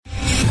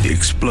The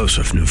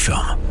explosive new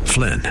film,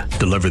 Flynn,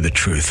 deliver the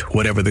truth,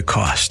 whatever the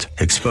cost,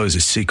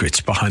 exposes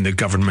secrets behind the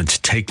government's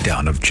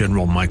takedown of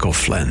General Michael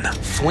Flynn.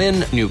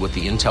 Flynn knew what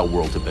the intel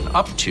world had been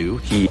up to.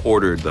 He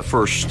ordered the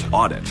first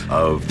audit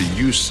of the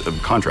use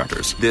of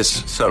contractors.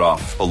 This set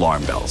off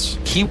alarm bells.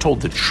 He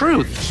told the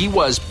truth. He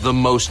was the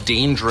most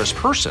dangerous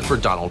person for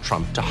Donald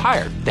Trump to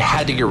hire. They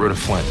had to get rid of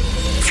Flynn.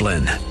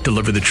 Flynn,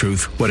 deliver the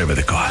truth, whatever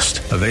the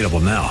cost. Available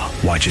now.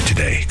 Watch it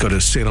today. Go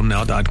to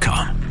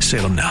salemnow.com.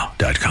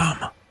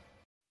 salemnow.com.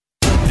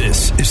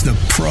 This is the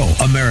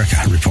Pro-America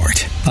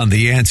Report on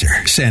The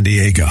Answer San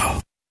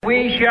Diego.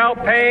 We shall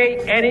pay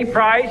any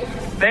price,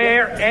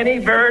 bear any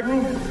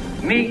burden,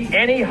 meet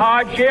any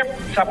hardship,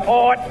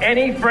 support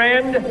any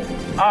friend,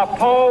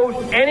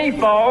 oppose any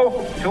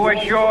foe to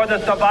assure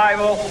the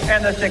survival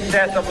and the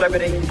success of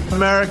liberty.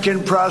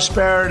 American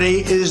prosperity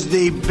is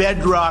the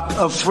bedrock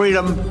of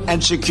freedom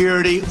and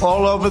security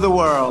all over the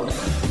world.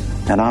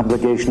 An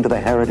obligation to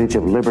the heritage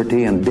of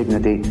liberty and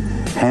dignity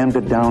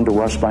handed down to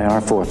us by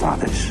our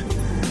forefathers.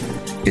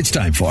 It's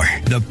time for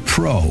the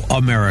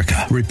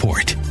Pro-America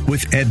Report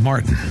with Ed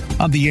Martin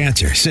on The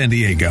Answer San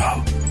Diego.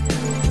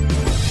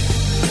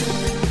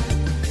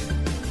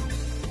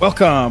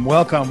 Welcome.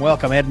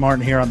 Ed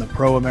Martin here on the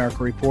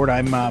Pro-America Report.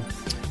 I'm a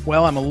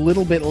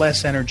little bit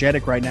less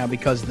energetic right now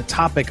because the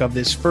topic of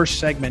this first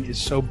segment is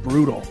so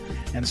brutal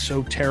and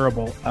so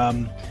terrible.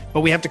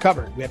 But we have to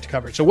cover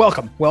it. So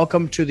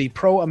welcome to the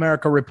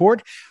Pro-America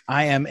Report.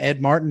 I am Ed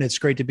Martin. It's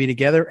great to be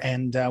together,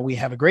 and we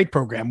have a great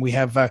program. We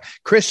have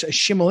Chris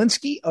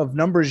Shimolinski of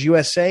Numbers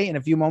USA in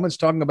a few moments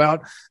talking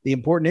about the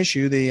important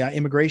issue, the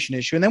immigration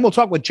issue. And then we'll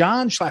talk with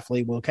John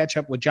Schlafly. We'll catch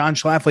up with John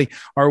Schlafly,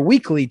 our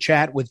weekly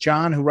chat with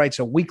John, who writes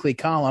a weekly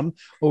column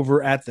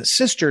over at the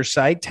sister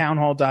site,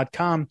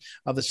 townhall.com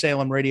of the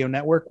Salem Radio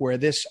Network, where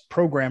this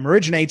program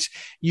originates.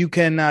 You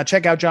can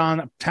check out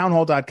John.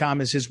 Townhall.com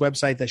is his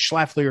website, the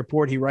Schlafly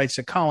Report. He writes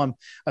a column,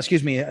 not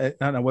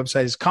a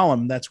website, his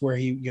column. That's where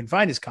you can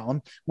find his column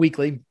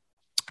weekly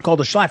called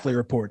the Schlafly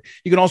Report.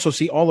 You can also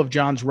see all of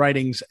John's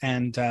writings,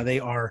 and they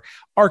are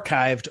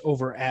archived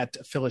over at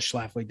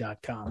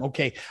phyllisschlafly.com.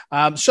 Okay.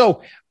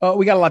 So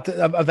we got a lot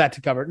of that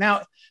to cover.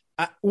 Now,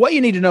 what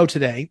you need to know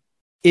today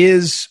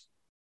is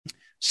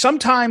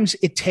sometimes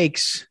it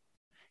takes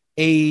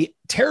a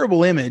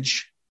terrible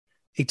image,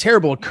 a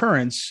terrible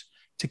occurrence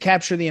to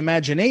capture the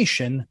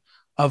imagination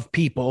of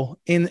people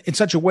in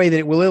such a way that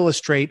it will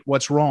illustrate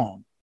what's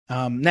wrong.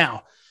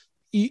 So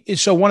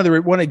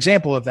one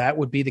example of that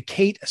would be the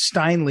Kate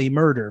Steinle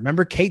murder.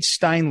 Remember, Kate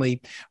Steinle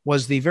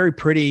was the very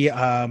pretty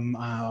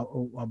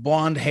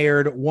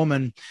blonde-haired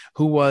woman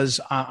who was,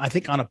 I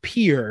think, on a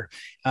pier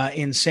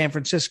in San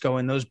Francisco,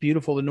 in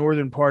the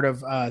northern part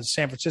of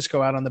San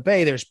Francisco, out on the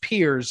bay. There's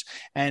piers,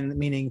 and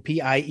meaning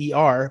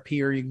P-I-E-R,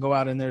 pier. You can go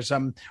out and there's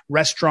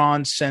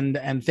restaurants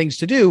and things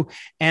to do.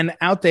 And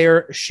out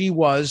there she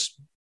was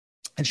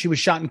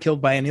shot and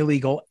killed by an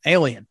illegal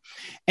alien.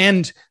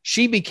 And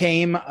she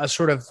became a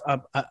sort of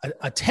a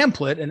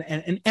template,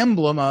 an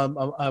emblem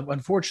of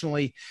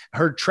unfortunately,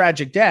 her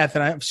tragic death.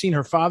 And I've seen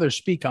her father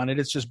speak on it.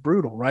 It's just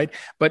brutal, right?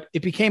 But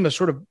it became a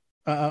sort of,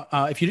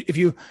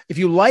 if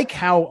you like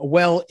how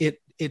well it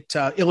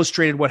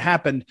illustrated what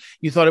happened,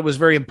 you thought it was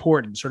very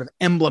important, sort of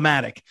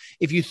emblematic.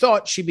 If you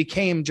thought she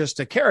became just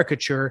a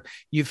caricature,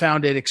 you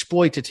found it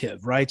exploitative,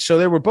 right? So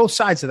there were both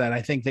sides of that,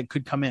 I think, that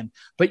could come in.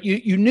 But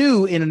you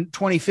knew in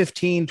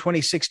 2015,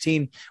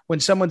 2016,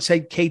 when someone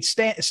said Kate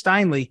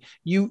Steinle,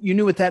 you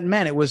knew what that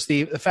meant. It was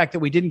the fact that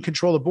we didn't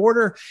control the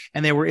border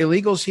and there were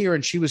illegals here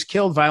and she was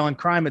killed, violent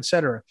crime, et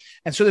cetera.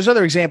 And so there's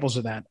other examples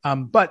of that.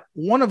 But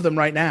one of them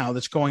right now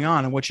that's going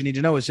on, and what you need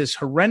to know, is this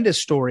horrendous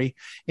story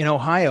in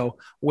Ohio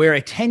where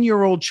a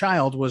 10-year-old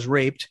child was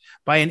raped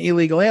by an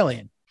illegal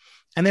alien.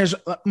 And there's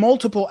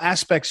multiple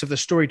aspects of the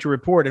story to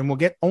report, and we'll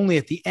get only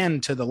at the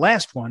end to the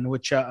last one,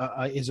 which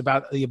is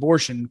about the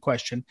abortion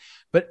question.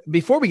 But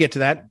before we get to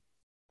that,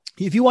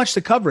 if you watch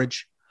the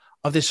coverage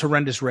of this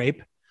horrendous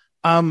rape,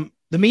 the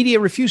media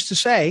refused to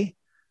say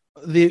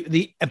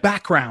the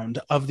background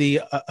of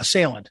the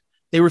assailant.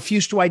 They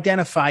refused to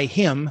identify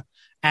him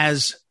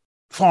as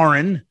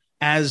foreign,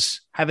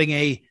 as having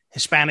a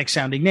Hispanic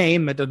sounding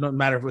name. It doesn't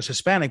matter if it was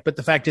Hispanic, but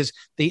the fact is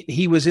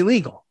he was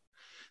illegal.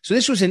 So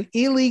this was an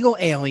illegal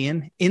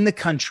alien in the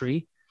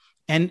country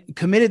and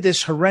committed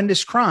this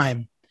horrendous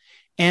crime.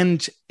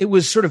 And it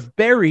was sort of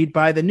buried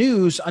by the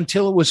news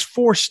until it was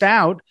forced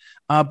out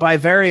by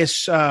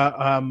various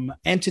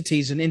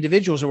entities and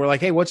individuals that were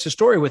like, hey, what's the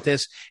story with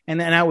this? And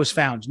then it was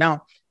found.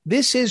 Now,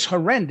 this is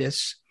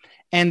horrendous.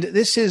 And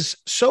this is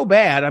so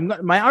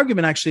bad. My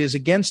argument actually is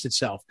against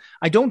itself.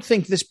 I don't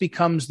think this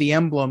becomes the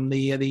emblem,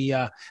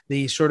 the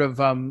sort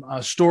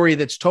of story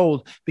that's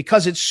told,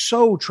 because it's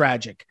so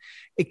tragic.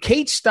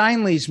 Kate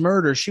Steinle's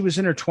murder, she was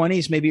in her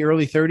 20s, maybe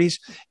early 30s.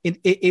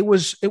 It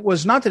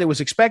was not that it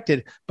was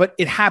expected, but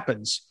it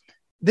happens.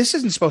 This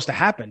isn't supposed to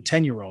happen,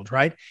 10-year-old,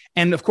 right?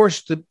 And of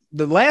course,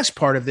 the last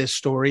part of this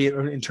story,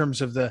 in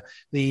terms of the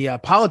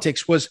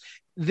politics, was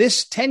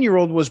this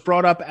 10-year-old was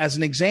brought up as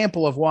an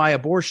example of why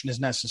abortion is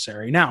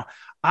necessary. Now,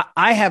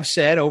 I have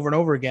said over and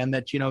over again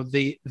that,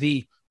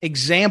 the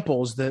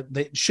examples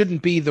that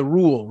shouldn't be the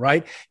rule,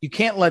 right? You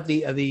can't let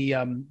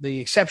the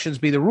exceptions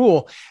be the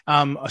rule,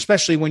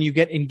 especially when you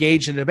get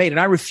engaged in a debate. And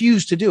I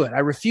refuse to do it.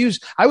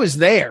 I was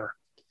there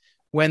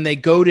when they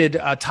goaded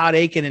Todd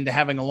Aiken into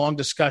having a long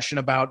discussion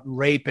about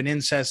rape and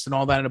incest and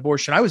all that and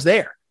abortion. I was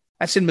there.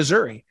 That's in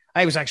Missouri.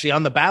 I was actually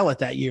on the ballot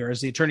that year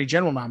as the Attorney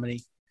General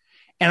nominee.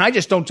 And I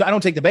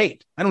don't take the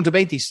bait. I don't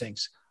debate these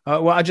things.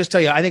 Well, I'll just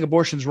tell you, I think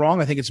abortion's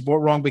wrong. I think it's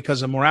wrong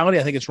because of morality.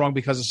 I think it's wrong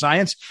because of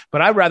science.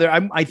 But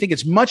I think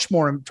it's much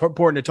more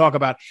important to talk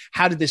about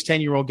how did this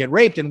 10-year-old get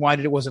raped and why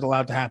was it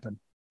allowed to happen?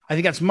 I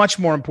think that's much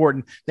more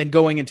important than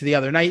going into the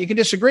other. Now, you can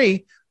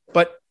disagree,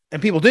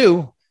 and people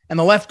do, and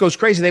the left goes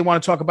crazy. They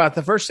want to talk about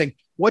the first thing.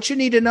 What you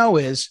need to know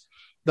is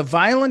the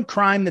violent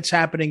crime that's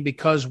happening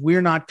because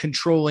we're not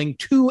controlling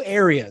two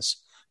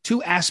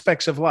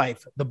aspects of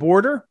life, the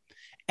border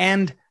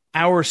and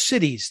our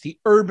cities, the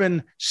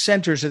urban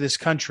centers of this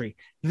country.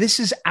 This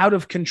is out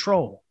of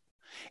control.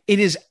 It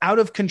is out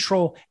of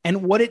control.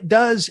 And what it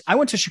does, I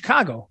went to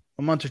Chicago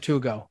a month or two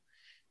ago,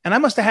 and I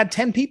must have had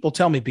 10 people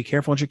tell me, be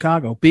careful in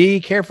Chicago.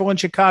 Be careful in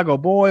Chicago.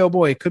 Boy, oh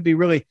boy, it could be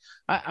really,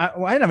 I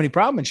didn't have any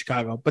problem in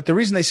Chicago. But the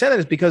reason they said that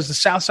is because the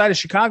south side of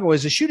Chicago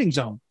is a shooting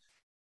zone.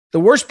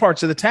 The worst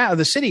parts of the town, of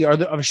the city are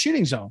of a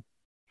shooting zone.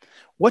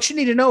 What you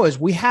need to know is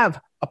we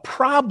have a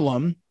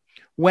problem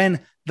when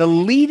the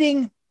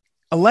leading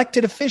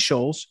elected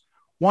officials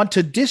want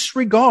to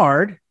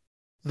disregard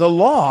the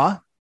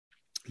law,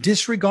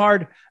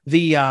 disregard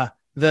the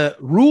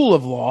rule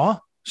of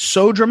law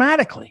so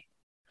dramatically,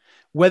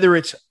 whether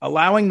it's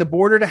allowing the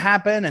border to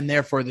happen and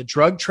therefore the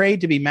drug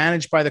trade to be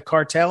managed by the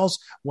cartels,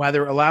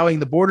 whether allowing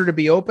the border to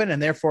be open and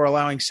therefore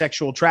allowing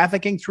sexual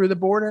trafficking through the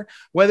border,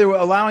 whether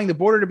allowing the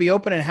border to be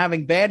open and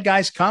having bad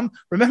guys come.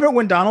 Remember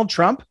when Donald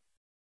Trump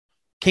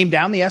came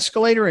down the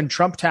escalator in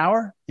Trump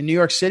Tower in New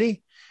York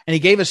City? And he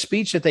gave a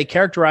speech that they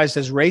characterized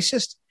as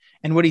racist.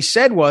 And what he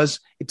said was,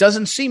 it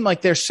doesn't seem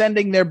like they're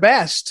sending their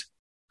best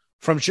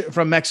from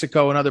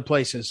Mexico and other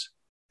places.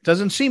 It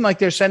doesn't seem like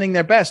they're sending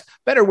their best.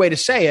 Better way to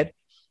say it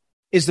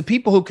is the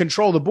people who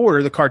control the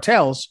border, the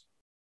cartels,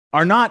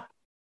 are not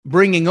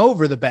bringing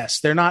over the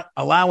best. They're not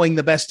allowing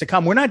the best to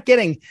come. We're not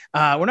getting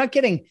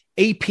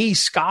AP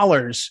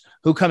scholars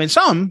who come in.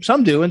 Some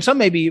do. And some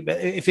maybe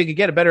if they could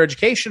get a better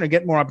education or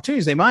get more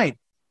opportunities, they might.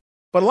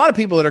 But a lot of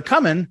people that are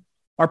coming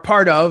are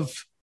part of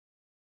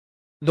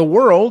the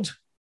world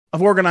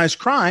of organized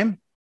crime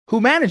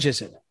who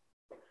manages it.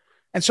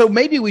 And so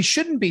maybe we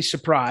shouldn't be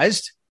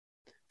surprised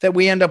that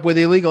we end up with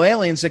illegal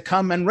aliens that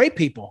come and rape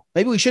people.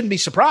 Maybe we shouldn't be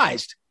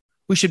surprised.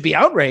 We should be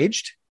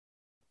outraged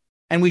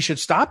and we should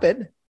stop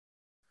it.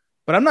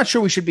 But I'm not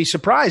sure we should be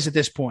surprised at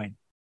this point.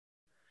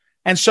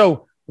 And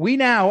so we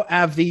now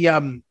have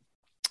the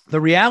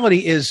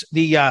reality is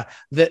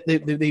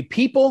the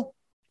people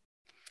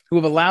who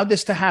have allowed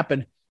this to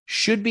happen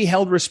should be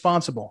held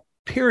responsible,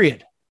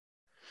 period.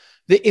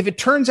 If it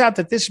turns out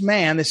that this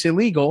man, this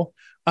illegal,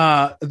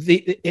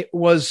 it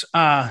was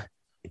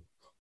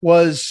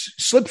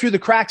slipped through the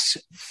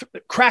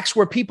cracks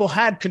where people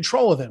had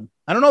control of him.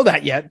 I don't know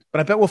that yet, but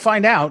I bet we'll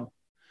find out.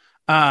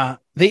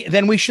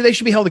 They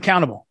should be held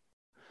accountable.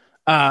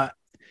 And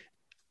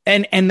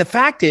the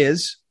fact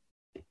is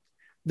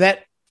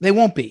that they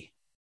won't be.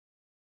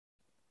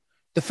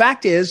 The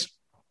fact is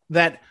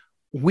that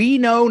we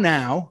know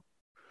now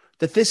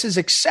that this is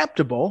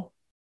acceptable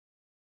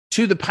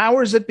to the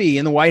powers that be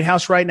in the White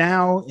House right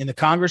now, in the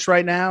Congress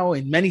right now,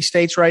 in many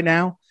states right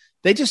now.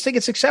 They just think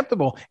it's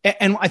acceptable.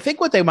 And I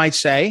think what they might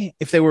say,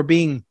 if they were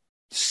being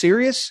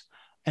serious,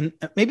 and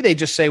maybe they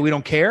just say, we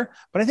don't care.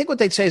 But I think what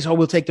they'd say is,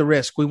 we'll take the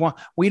risk.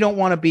 We don't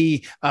want to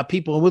be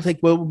people who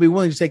we'll be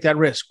willing to take that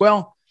risk.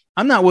 Well,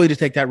 I'm not willing to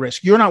take that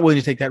risk. You're not willing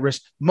to take that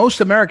risk.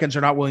 Most Americans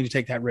are not willing to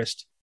take that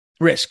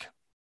risk.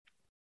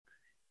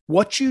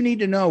 What you need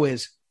to know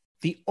is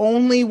the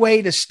only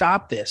way to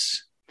stop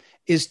this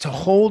is to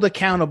hold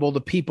accountable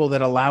the people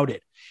that allowed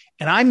it.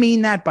 And I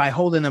mean that by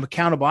holding them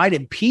accountable. I'd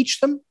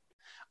impeach them.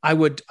 I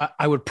would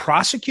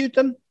prosecute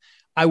them.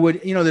 I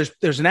would,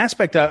 there's an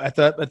aspect at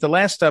the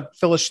last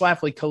Phyllis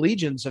Schlafly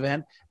Collegians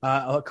event,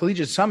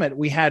 Collegiate Summit,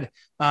 we had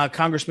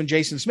Congressman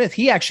Jason Smith.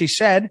 He actually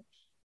said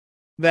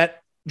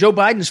that Joe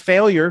Biden's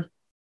failure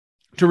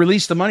to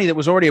release the money that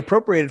was already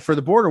appropriated for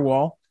the border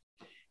wall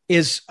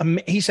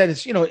he said,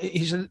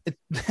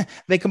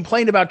 they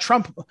complained about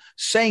Trump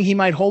saying he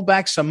might hold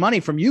back some money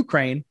from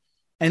Ukraine.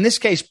 And in this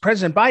case,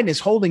 President Biden is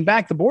holding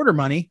back the border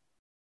money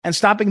and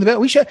stopping the bill.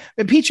 We should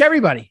impeach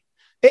everybody.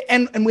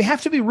 And we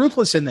have to be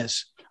ruthless in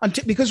this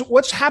because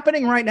what's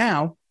happening right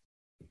now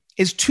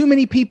is too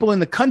many people in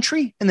the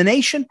country, in the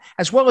nation,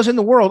 as well as in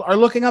the world are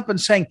looking up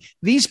and saying,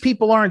 these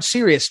people aren't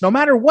serious. No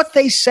matter what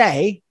they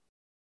say,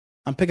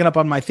 I'm picking up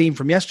on my theme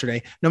from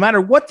yesterday. No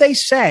matter what they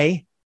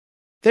say,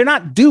 they're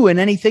not doing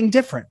anything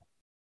different.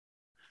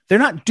 They're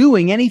not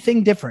doing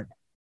anything different.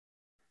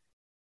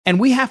 And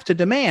we have to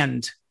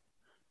demand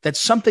that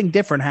something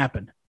different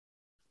happen.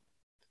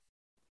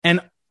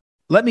 And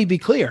let me be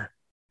clear.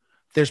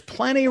 There's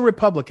plenty of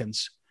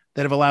Republicans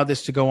that have allowed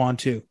this to go on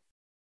too.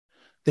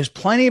 There's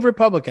plenty of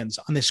Republicans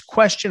on this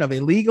question of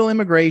illegal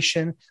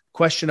immigration,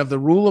 question of the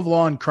rule of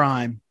law and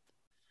crime.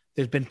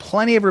 There's been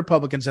plenty of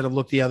Republicans that have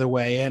looked the other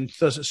way and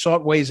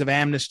sought ways of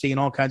amnesty and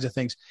all kinds of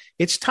things.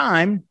 It's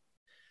time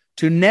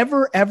to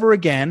never, ever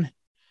again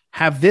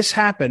have this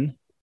happen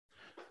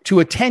to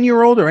a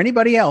 10-year-old or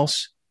anybody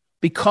else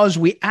because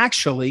we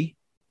actually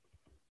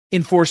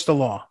enforce the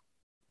law.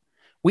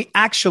 We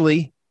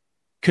actually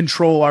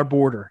control our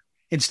border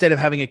instead of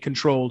having it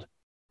controlled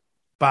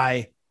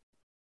by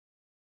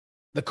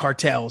the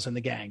cartels and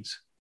the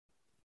gangs.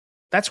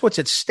 That's what's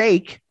at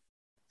stake,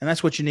 and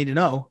that's what you need to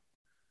know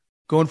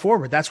going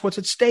forward. That's what's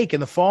at stake in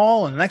the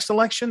fall and the next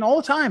election all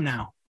the time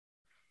now.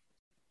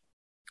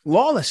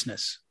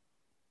 Lawlessness.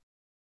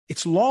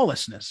 It's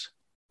lawlessness.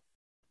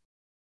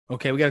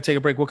 Okay, we got to take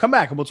a break. We'll come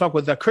back and we'll talk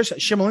with Chris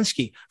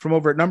Shimolinski from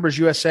over at Numbers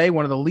USA,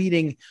 one of the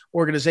leading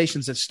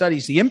organizations that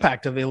studies the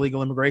impact of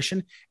illegal immigration.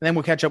 And then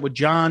we'll catch up with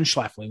John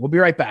Schlafly. We'll be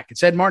right back.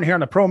 It's Ed Martin here on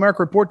the Pro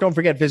America Report. Don't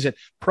forget, visit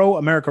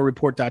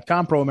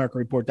proamericareport.com,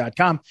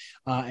 proamericareport.com,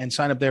 and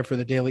sign up there for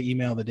the daily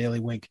email, the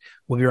daily wink.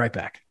 We'll be right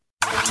back.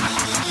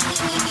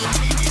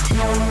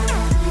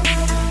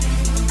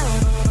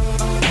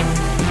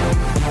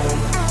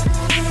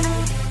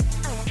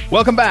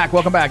 Welcome back.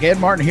 Welcome back. Ed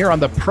Martin here on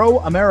the Pro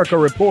America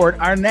Report.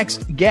 Our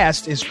next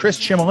guest is Chris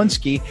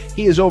Shimolinski.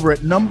 He is over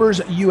at Numbers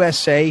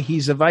USA.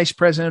 He's a vice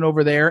president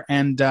over there.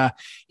 And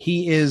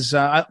he is,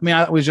 I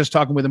was just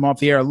talking with him off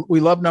the air.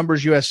 We love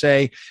Numbers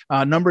USA.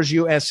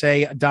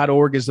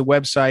 NumbersUSA.org is the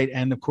website.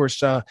 And of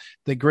course, the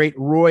great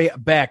Roy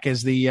Beck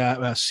is the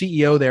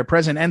CEO there,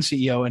 president and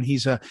CEO. And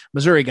he's a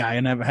Missouri guy.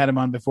 And I've had him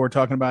on before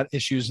talking about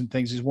issues and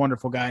things. He's a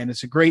wonderful guy. And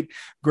it's a great,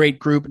 great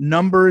group.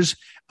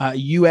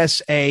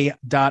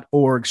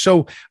 NumbersUSA.org.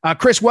 So,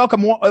 Chris,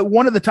 welcome.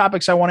 One of the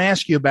topics I want to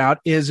ask you about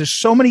is there's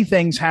so many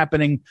things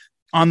happening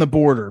on the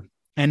border,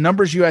 and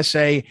Numbers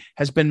USA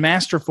has been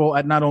masterful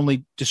at not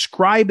only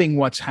describing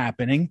what's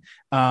happening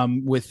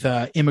with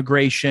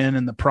immigration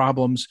and the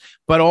problems,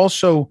 but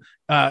also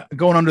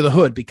going under the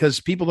hood,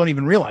 because people don't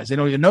even realize, they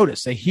don't even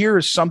notice. They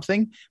hear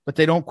something, but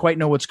they don't quite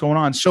know what's going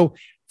on. So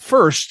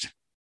first,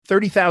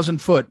 30,000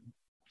 foot,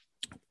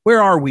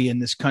 where are we in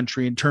this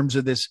country in terms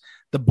of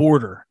the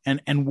border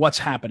and what's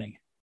happening?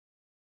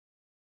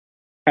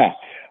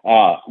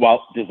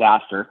 Well,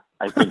 disaster.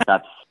 I think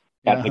that's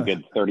a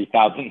good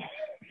 30,000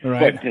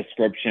 foot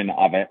description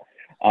of it.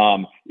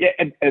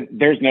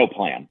 There's no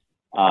plan.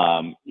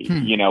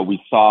 You know,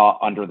 we saw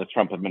under the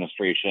Trump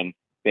administration,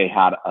 they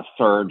had a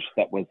surge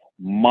that was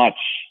much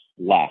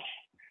less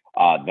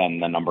than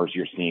the numbers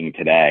you're seeing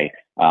today.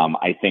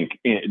 I think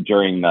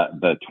during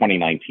the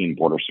 2019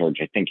 border surge,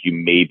 I think you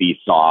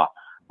maybe saw,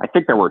 I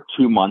think there were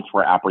 2 months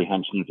where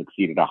apprehensions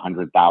exceeded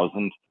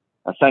 100,000.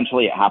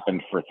 Essentially, it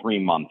happened for 3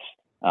 months.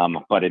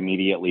 But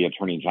immediately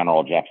Attorney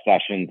General Jeff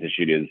Sessions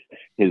issued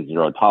his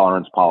zero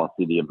tolerance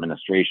policy. The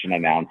administration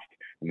announced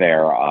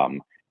their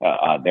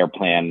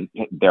plan,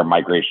 their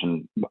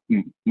migration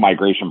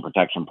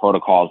protection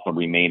protocols, the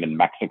Remain in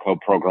Mexico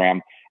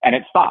program, and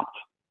it stopped.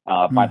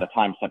 By the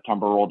time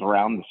September rolled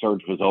around, the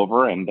surge was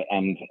over, and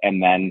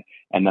then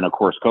of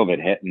course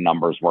COVID hit and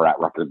numbers were at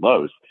record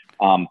lows.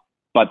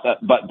 But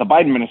the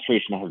Biden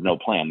administration has no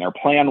plan. Their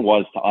plan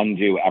was to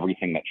undo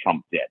everything that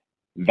Trump did.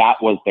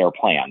 That was their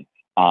plan.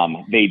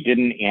 They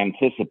didn't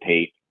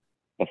anticipate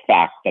the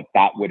fact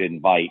that would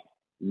invite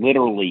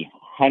literally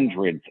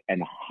hundreds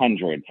and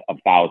hundreds of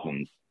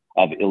thousands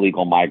of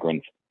illegal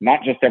migrants,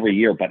 not just every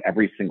year, but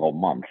every single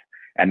month.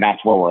 And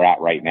that's where we're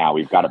at right now.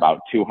 We've got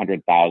about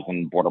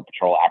 200,000 Border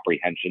Patrol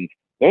apprehensions.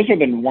 Those are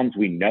the ones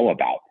we know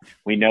about.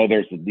 We know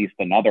there's at least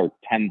another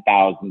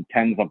 10,000,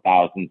 tens of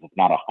thousands, if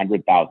not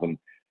 100,000,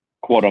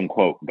 quote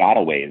unquote,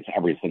 gotaways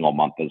every single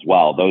month as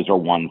well. Those are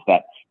ones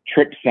that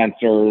trip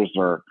sensors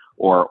or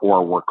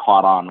were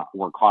caught on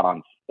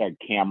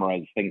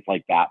cameras, things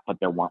like that, but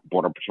there weren't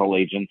Border Patrol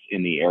agents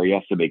in the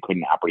area, so they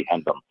couldn't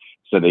apprehend them.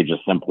 So they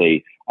just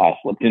simply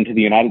slipped into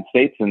the United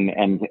States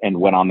and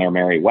went on their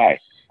merry way.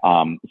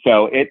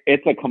 So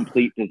it's a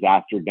complete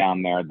disaster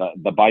down there.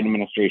 The Biden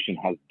administration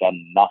has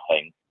done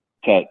nothing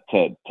to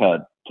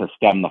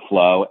stem the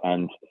flow.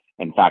 And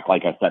in fact,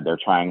 like I said, they're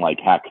trying like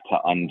heck to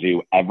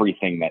undo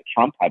everything that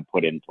Trump had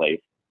put in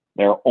place.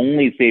 Their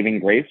only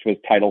saving grace was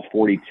Title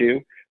 42,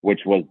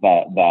 which was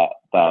the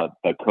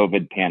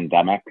COVID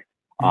pandemic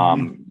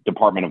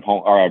Department of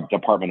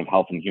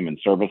Health and Human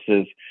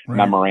Services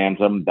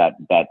memorandum that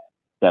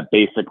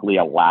basically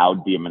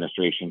allowed the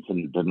administration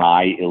to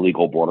deny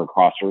illegal border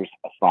crossers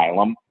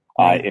asylum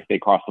if they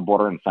cross the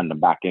border and send them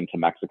back into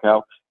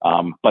Mexico.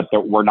 But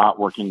we're not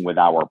working with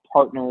our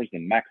partners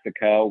in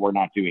Mexico. We're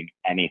not doing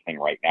anything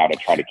right now to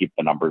try to keep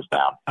the numbers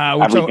down.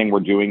 Everything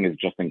we're doing is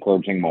just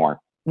encouraging more.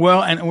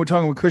 Well, and we're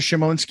talking with Chris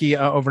Shimolinski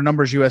over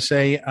Numbers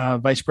USA,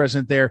 vice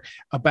president there,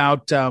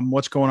 about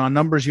what's going on.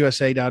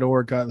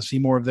 NumbersUSA.org. See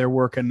more of their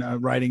work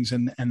and writings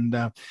and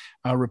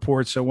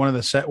reports. So one of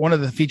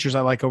the features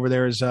I like over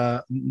there is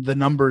the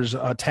numbers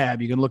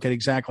tab. You can look at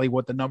exactly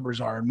what the numbers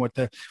are and what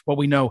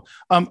we know.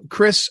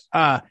 Chris,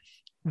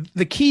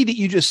 the key that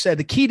you just said,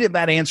 the key to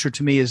that answer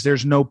to me is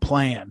there's no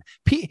plan.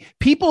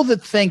 People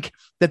that think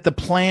that the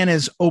plan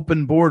is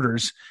open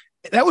borders,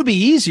 that would be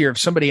easier if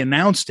somebody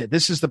announced it.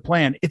 This is the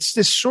plan. It's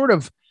this sort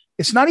of,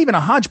 it's not even a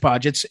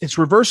hodgepodge. It's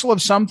reversal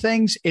of some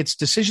things. It's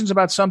decisions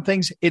about some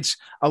things. It's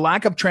a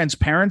lack of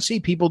transparency.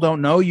 People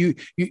don't know.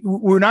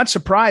 We're not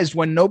surprised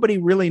when nobody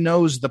really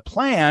knows the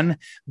plan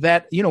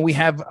that, we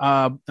have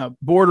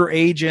border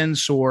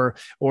agents or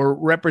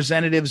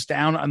representatives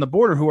down on the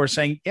border who are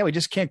saying, yeah, we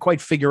just can't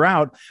quite figure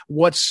out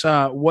what's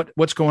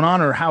going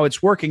on or how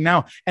it's working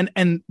now.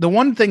 And the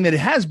one thing that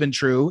has been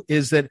true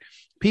is that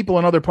people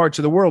in other parts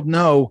of the world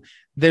know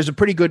there's a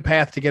pretty good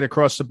path to get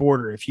across the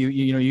border. If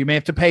you may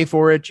have to pay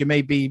for it, you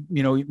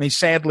may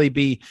sadly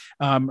be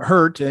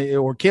hurt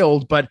or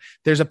killed, but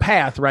there's a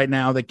path right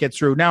now that gets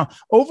through. Now,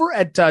 over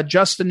at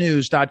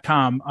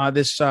justthenews.com,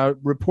 this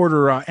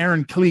reporter,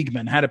 Aaron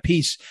Kliegman, had a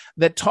piece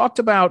that talked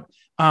about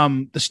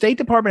the State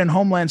Department and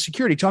Homeland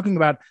Security, talking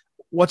about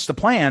what's the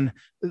plan.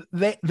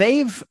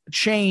 They've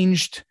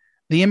changed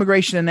the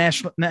Immigration and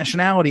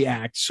Nationality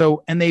Act.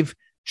 And they've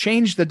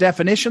changed the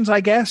definitions,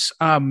 I guess,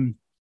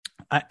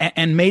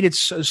 and made it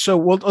so.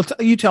 Well,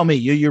 you tell me.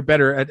 You're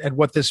better at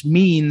what this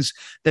means.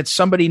 That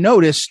somebody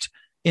noticed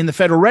in the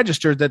Federal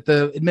Register that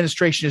the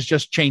administration is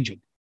just changing.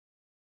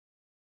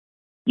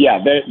 Yeah,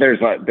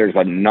 there's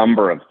a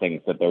number of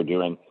things that they're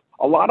doing.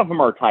 A lot of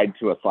them are tied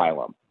to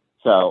asylum.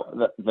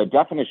 So the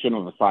definition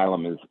of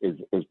asylum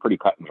is pretty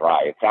cut and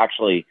dry. It's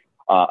actually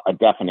a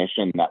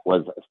definition that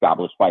was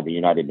established by the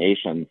United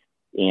Nations.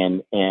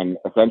 And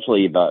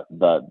essentially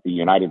the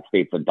United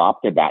States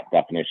adopted that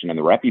definition in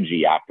the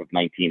Refugee Act of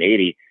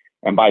 1980.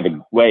 And by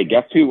the way,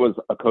 guess who was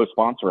a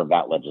co-sponsor of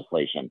that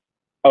legislation?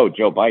 Oh,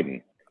 Joe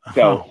Biden.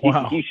 So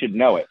he should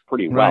know it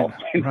pretty well.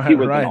 Right, he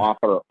was an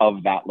author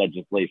of that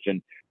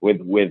legislation with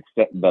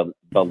the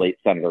late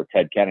Senator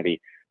Ted Kennedy.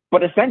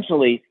 But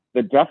essentially,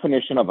 the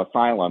definition of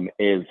asylum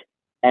is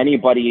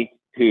anybody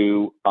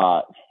who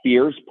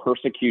fears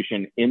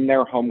persecution in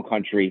their home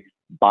country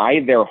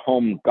by their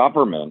home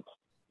government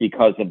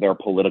because of their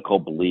political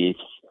beliefs,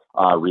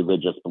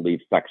 religious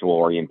beliefs, sexual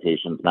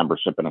orientations,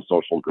 membership in a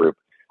social group.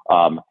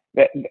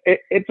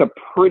 It's a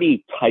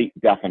pretty tight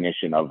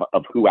definition of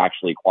who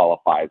actually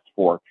qualifies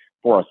for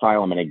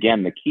asylum. And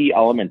again, the key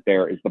element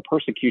there is the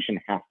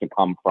persecution has to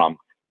come from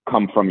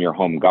your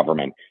home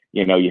government.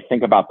 You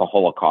think about the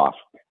Holocaust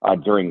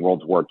during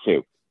World War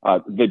II.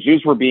 The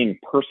Jews were being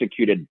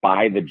persecuted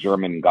by the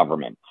German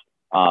government.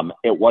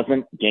 It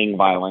wasn't gang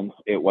violence.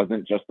 It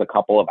wasn't just a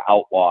couple of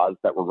outlaws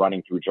that were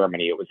running through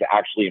Germany. It was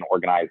actually an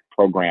organized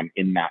program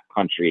in that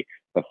country.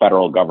 The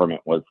federal government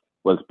was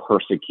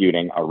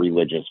persecuting a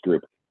religious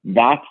group.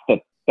 That's the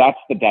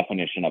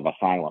definition of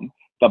asylum.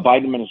 The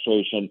Biden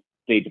administration,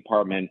 State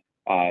Department,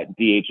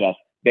 DHS,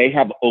 they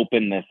have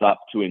opened this up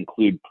to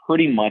include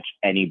pretty much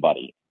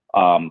anybody.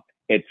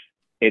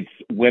 It's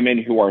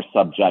women who are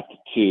subject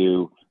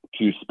to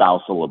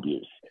spousal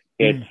abuse.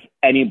 It's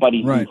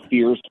anybody who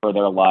fears for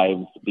their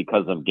lives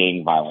because of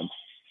gang violence.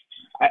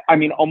 I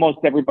mean, almost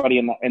everybody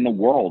in the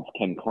world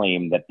can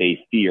claim that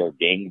they fear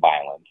gang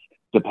violence,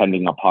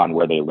 depending upon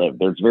where they live.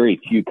 There's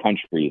very few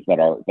countries that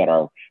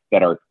are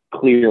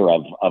clear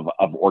of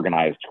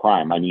organized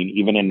crime. I mean,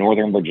 even in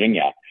Northern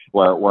Virginia,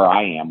 where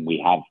I am, we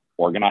have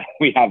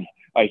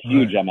a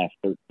huge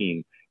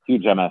MS-13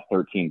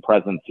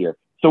 presence here.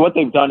 So what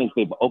they've done is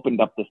they've opened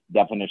up this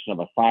definition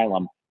of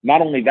asylum. Not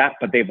only that,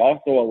 but they've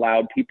also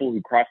allowed people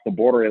who cross the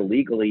border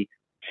illegally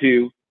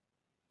to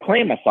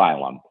claim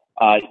asylum,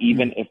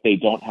 even if they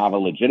don't have a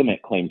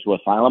legitimate claim to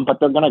asylum,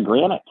 but they're going to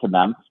grant it to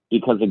them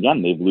because,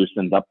 again, they've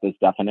loosened up this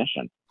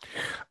definition.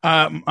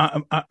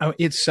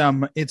 Chris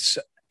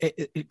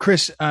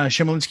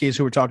Shimolinski is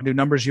who we're talking to,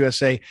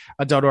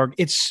 numbersusa.org.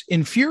 It's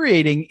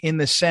infuriating in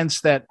the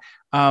sense that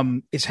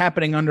it's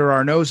happening under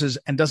our noses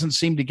and doesn't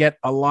seem to get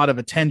a lot of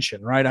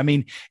attention, right? I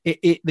mean,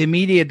 the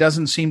media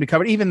doesn't seem to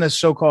cover it. Even the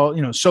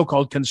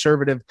so-called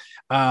conservative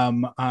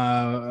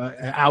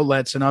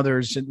outlets and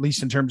others, at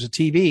least in terms of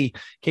TV,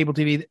 cable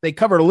TV, they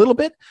cover it a little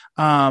bit,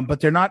 but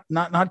they're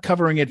not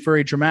covering it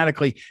very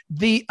dramatically.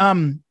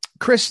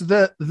 Chris,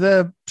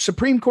 the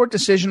Supreme Court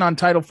decision on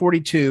Title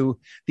 42,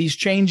 these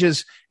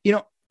changes,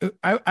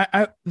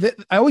 I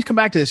always come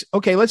back to this.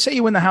 Okay, let's say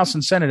you win the House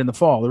and Senate in the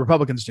fall, the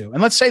Republicans do.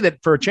 And let's say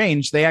that for a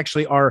change, they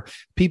actually are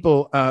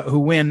people who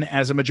win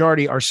as a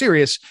majority are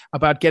serious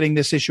about getting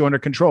this issue under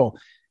control.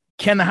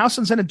 Can the House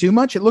and Senate do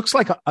much? It looks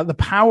like the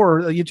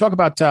power you talk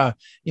about,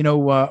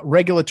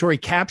 regulatory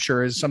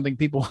capture is something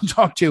people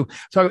talk to.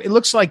 So it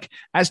looks like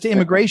as to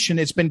immigration,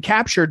 it's been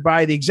captured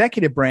by the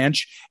executive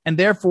branch, and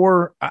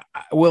therefore,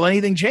 will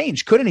anything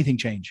change? Could anything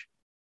change?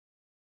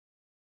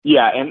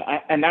 Yeah,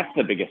 and that's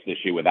the biggest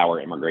issue with our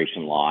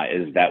immigration law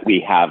is that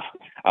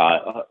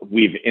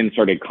we've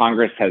inserted,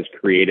 Congress has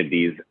created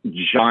these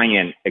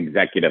giant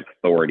executive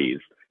authorities,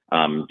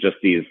 just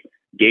these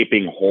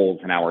gaping holes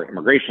in our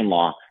immigration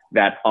law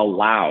that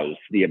allows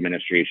the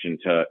administration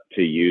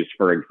to use,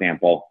 for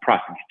example,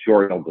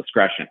 prosecutorial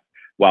discretion.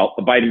 Well,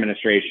 the Biden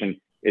administration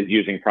is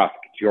using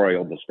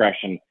prosecutorial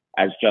discretion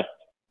as just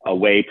a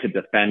way to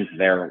defend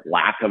their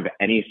lack of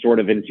any sort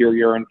of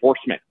interior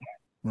enforcement.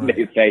 Right.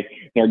 They say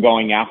they're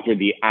going after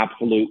the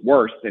absolute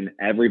worst and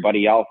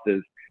everybody else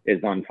is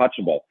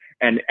untouchable.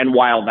 And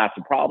while that's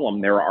a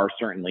problem, there are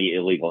certainly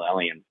illegal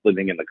aliens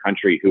living in the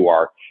country who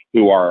are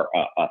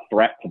a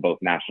threat to both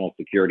national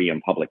security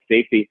and public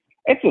safety.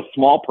 It's a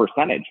small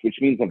percentage, which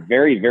means a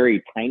very,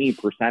 very tiny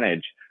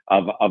percentage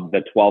of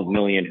the 12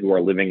 million who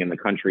are living in the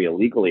country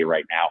illegally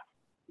right now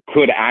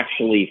could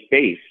actually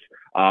face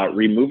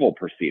removal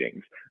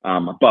proceedings.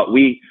 But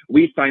we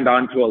signed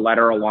on to a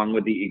letter along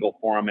with the Eagle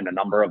Forum and a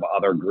number of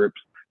other groups,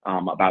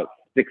 about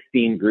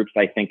 16 groups,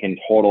 I think, in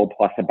total,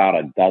 plus about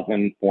a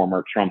dozen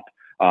former Trump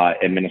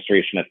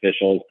administration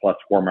officials, plus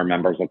former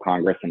members of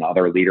Congress and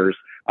other leaders,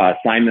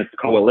 signed this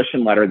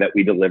coalition letter that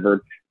we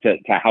delivered to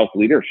House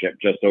leadership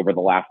just over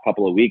the last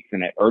couple of weeks.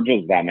 And it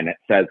urges them, and it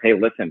says, hey,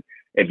 listen,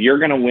 if you're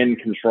going to win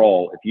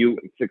control, if you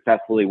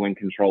successfully win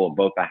control of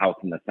both the House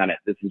and the Senate,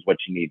 this is what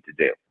you need to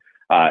do.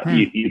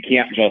 You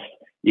can't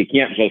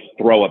just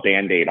throw a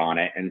Band-Aid on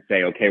it and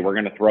say, okay, we're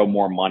going to throw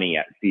more money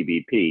at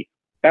CBP.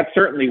 That's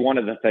certainly one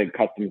of the things,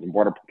 Customs and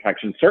Border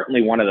Protection,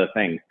 certainly one of the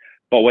things.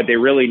 But what they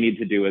really need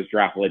to do is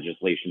draft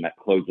legislation that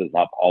closes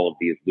up all of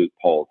these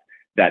loopholes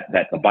that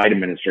the Biden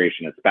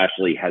administration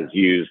especially has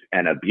used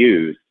and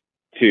abused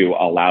to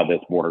allow this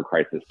border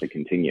crisis to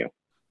continue.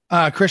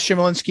 Chris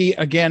Chemerinsky,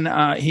 again,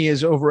 he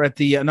is over at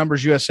the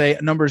Numbers USA,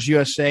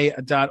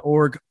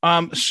 numbersusa.org.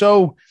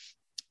 So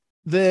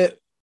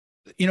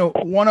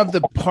one of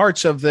the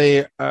parts of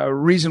the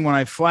reason when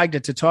I flagged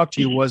it to talk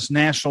to you was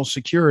national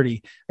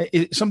security.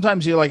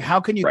 Sometimes you're like,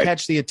 how can you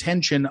catch the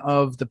attention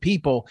of the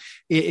people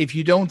if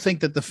you don't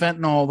think that the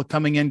fentanyl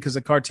coming in because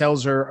the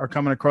cartels are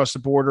coming across the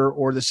border,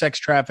 or the sex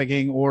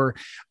trafficking, or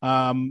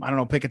I don't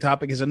know, pick a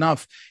topic is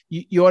enough.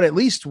 You ought to at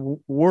least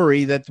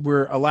worry that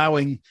we're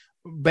allowing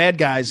bad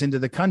guys into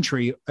the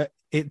country.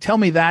 Tell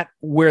me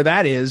where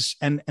that is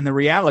and the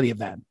reality of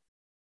that.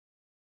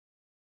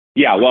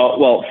 Yeah,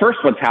 well, first,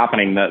 what's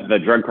happening? The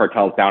drug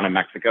cartels down in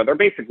Mexico, they're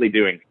basically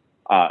doing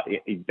a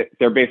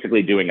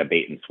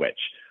bait and switch.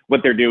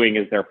 What they're doing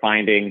is they're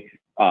finding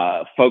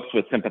folks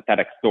with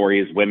sympathetic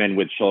stories, women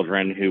with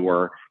children who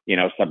were,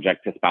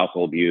 subject to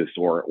spousal abuse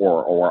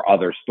or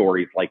other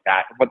stories like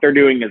that. What they're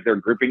doing is they're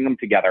grouping them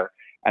together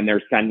and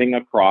they're sending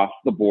across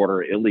the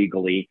border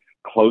illegally,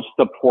 close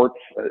to ports,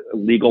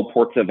 legal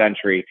ports of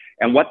entry.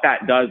 And what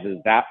that does is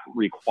that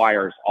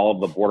requires all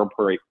of the Border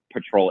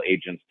Patrol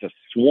agents to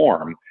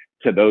swarm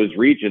to those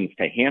regions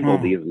to handle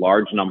these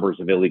large numbers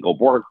of illegal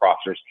border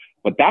crossers.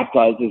 What that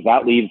does is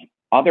that leaves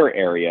other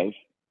areas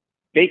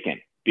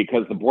vacant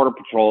because the Border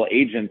Patrol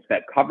agents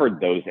that covered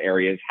those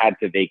areas had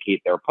to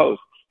vacate their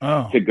posts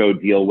to go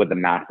deal with the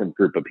massive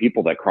group of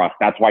people that cross.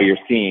 That's why you're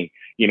seeing,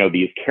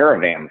 these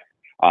caravans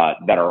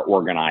that are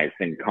organized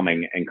and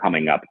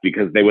coming up,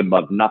 because they would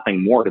love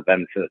nothing more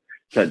than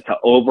to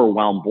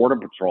overwhelm Border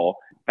Patrol.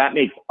 That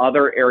makes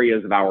other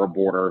areas of our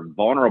border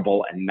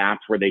vulnerable, and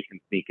that's where they can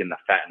sneak in the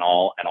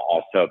fentanyl and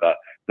also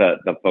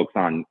the folks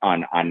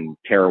on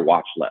terror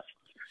watch lists.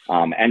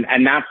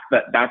 And that's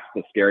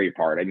the scary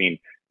part. I mean,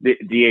 the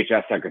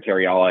DHS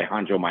Secretary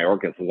Alejandro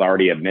Mayorkas has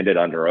already admitted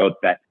under oath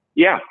that,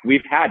 yeah,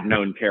 we've had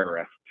known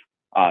terrorists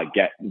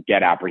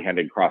get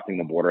apprehended crossing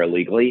the border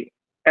illegally.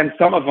 And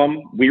some of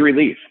them we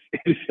release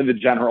into the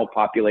general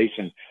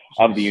population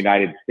of the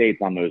United States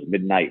on those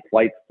midnight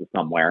flights to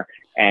somewhere.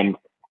 And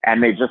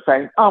they just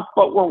say, oh,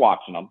 but we're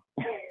watching them.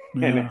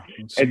 And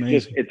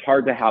it's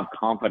hard to have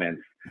confidence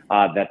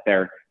that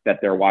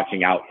they're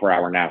watching out for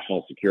our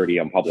national security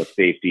and public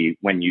safety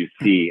when you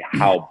see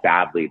how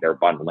badly they're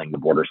bundling the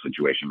border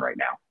situation right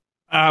now.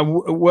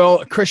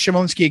 Well, Chris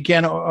Chemerinsky,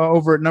 again,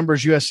 over at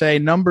Numbers USA,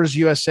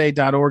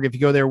 numbersusa.org. If you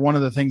go there, one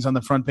of the things on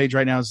the front page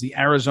right now is the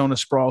Arizona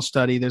sprawl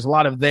study. There's a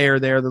lot of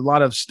there's a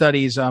lot of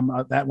studies.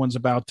 That one's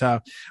about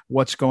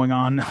what's going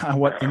on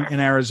in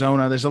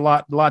Arizona. There's a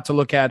lot to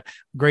look at.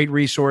 Great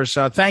resource.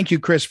 Thank you,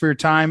 Chris, for your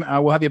time.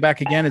 We'll have you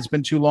back again. It's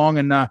been too long.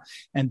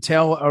 And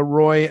tell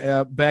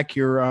Roy Beck,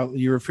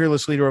 your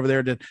fearless leader over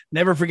there, to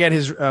never forget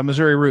his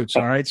Missouri roots.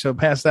 All right. So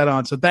pass that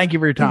on. So thank you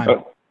for your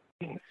time.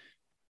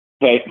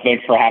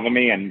 Thanks for having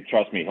me, and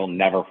trust me, he'll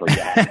never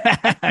forget.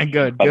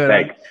 Good.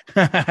 Thanks.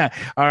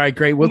 All right,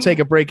 great. We'll take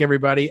a break,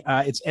 everybody.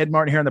 It's Ed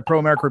Martin here on the Pro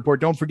America Report.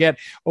 Don't forget,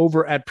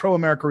 over at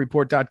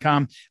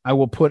proamericareport.com, I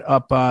will put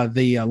up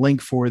the link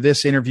for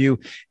this interview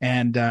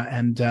and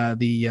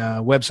the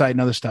website and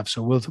other stuff.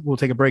 So we'll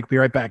take a break. Be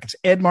right back. It's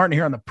Ed Martin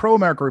here on the Pro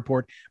America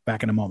Report.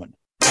 Back in a moment.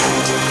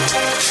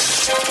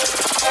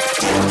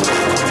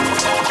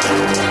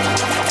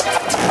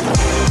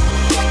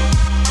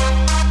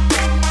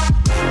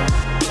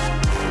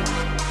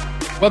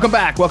 Welcome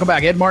back.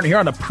 Ed Martin here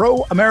on the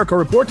Pro America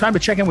Report. Time to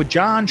check in with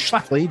John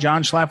Schlafly.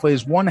 John Schlafly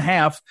is one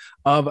half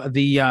of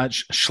the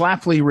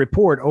Schlafly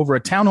Report over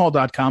at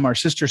townhall.com, our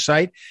sister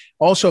site.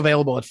 Also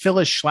available at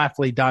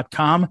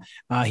phyllisschlafly.com.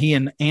 He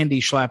and Andy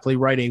Schlafly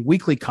write a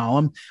weekly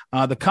column.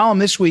 The column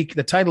this week,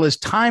 the title is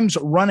Time's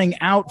Running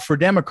Out for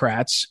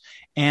Democrats.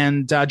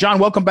 And John,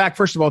 welcome back,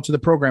 first of all, to the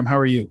program. How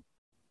are you?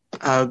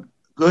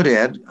 Good,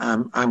 Ed.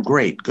 I'm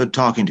great. Good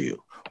talking to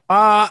you.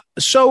 I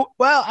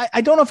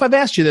don't know if I've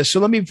asked you this.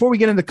 So before we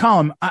get into the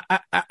column, I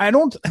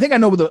think I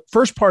know the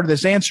first part of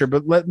this answer,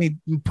 but let me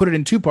put it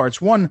in two parts.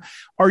 One,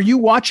 are you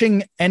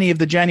watching any of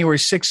the January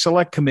 6th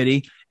Select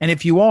Committee? And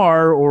if you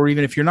are, or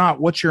even if you're not,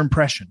 what's your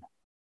impression?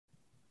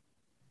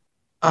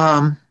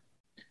 Well,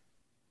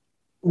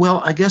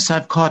 I guess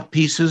I've caught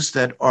pieces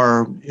that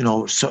are,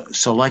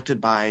 selected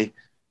by,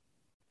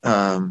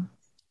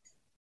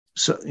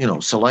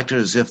 selected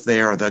as if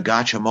they are the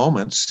gotcha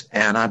moments.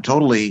 And I'm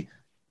totally,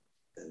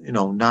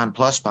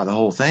 nonplussed by the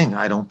whole thing.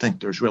 I don't think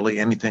there's really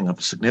anything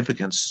of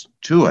significance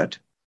to it.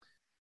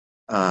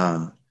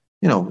 It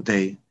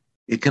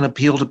can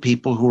appeal to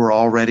people who are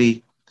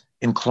already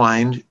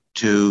inclined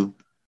to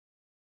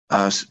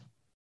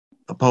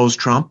oppose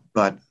Trump,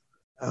 but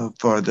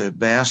for the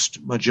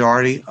vast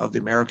majority of the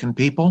American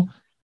people,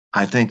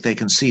 I think they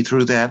can see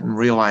through that and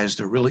realize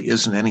there really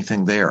isn't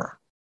anything there.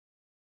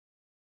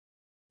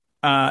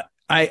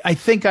 I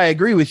think I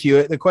agree with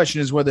you. The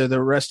question is whether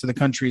the rest of the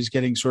country is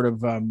getting sort of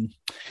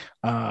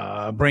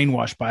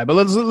brainwashed by it. But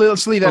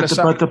let's leave that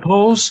aside. But the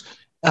polls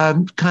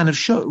kind of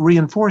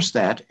reinforce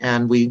that,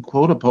 and we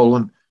quote a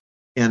poll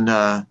in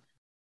the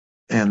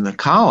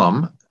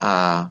column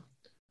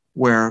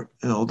where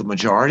the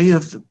majority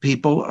of the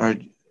people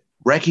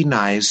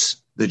recognize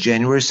the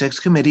January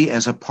 6th committee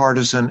as a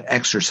partisan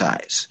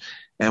exercise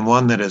and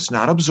one that is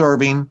not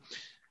observing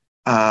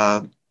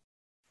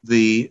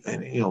the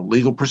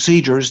legal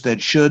procedures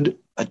that should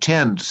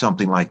attend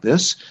something like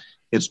this.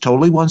 It's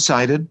totally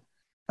one-sided.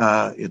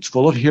 It's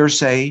full of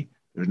hearsay.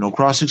 There's no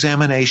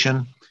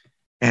cross-examination,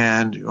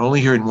 and you're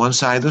only hearing one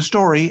side of the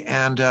story.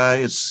 And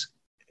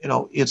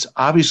it's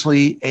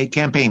obviously a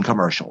campaign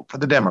commercial for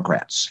the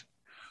Democrats.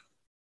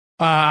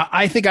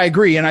 I think I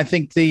agree, and I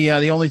think the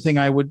only thing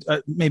I would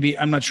maybe,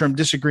 I'm not sure I'm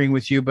disagreeing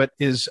with you, but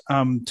is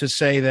to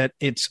say that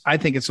I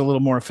think it's a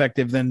little more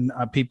effective than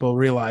people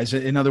realize.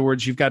 In other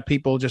words, you've got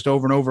people just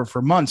over and over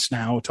for months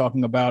now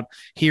talking about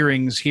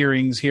hearings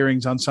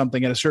on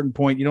something. At a certain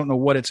point, you don't know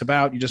what it's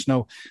about. You just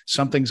know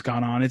something's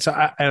gone on.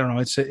 I don't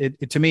know.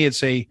 To me,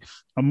 it's a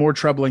more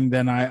troubling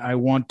than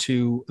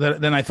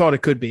than I thought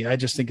it could be. I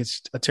just think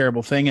it's a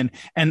terrible thing.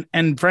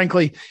 And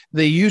frankly,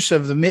 the use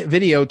of the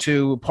video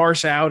to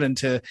parse out and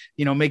to,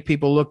 make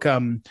people look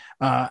out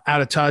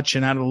of touch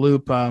and out of the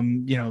loop.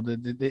 I'm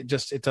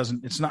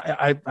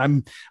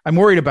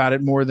worried about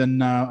it more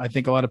than I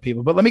think a lot of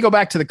people. But let me go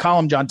back to the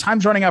column, John.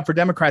 Time's running out for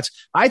Democrats.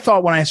 I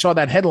thought when I saw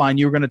that headline,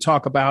 you were going to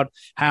talk about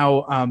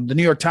how the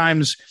New York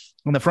Times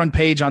on the front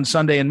page on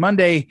Sunday and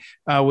Monday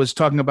was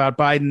talking about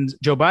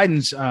Joe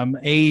Biden's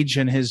age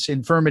and his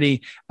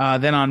infirmity.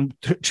 Then on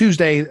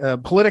Tuesday,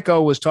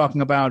 Politico was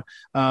talking about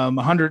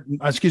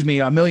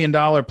 $1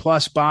 million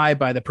plus buy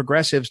by the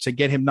progressives to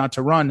get him not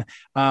to run.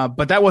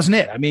 But that wasn't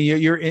it. I mean,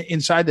 you're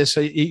inside this.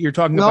 You're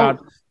talking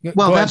about.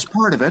 Well, that's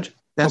part of it.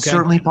 That's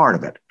certainly part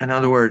of it. In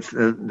other words,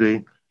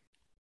 the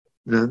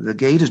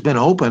gate has been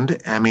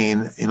opened. I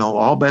mean,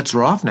 all bets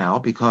are off now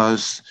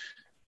because.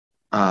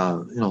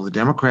 The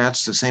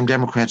Democrats, the same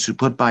Democrats who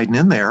put Biden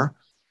in there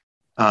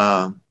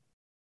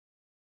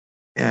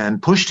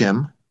and pushed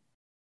him,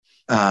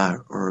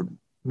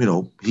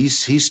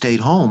 he stayed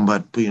home,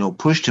 but,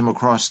 pushed him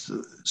across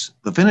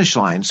the finish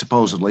line,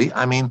 supposedly.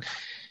 I mean,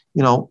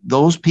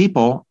 those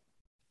people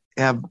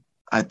have,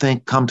 I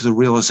think, come to the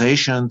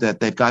realization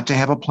that they've got to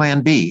have a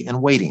plan B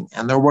in waiting,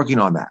 and they're working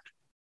on that.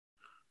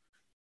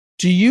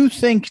 Do you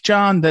think,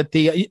 John, that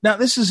now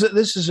this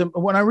is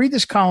when I read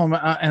this column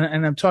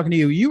and I'm talking to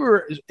you, you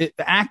were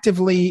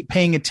actively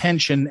paying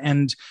attention,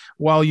 and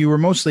while you were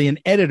mostly an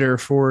editor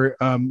for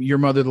your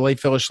mother, the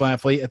late Phyllis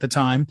Schlafly, at the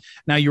time,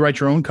 now you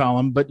write your own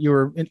column, but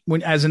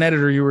as an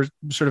editor, you were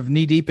sort of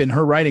knee deep in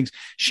her writings.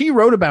 She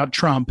wrote about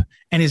Trump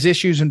and his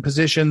issues and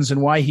positions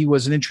and why he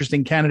was an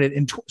interesting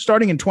candidate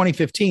starting in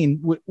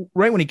 2015,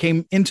 right when he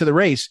came into the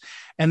race.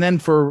 And then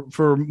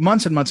for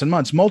months and months and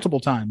months, multiple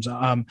times.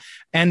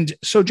 And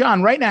so,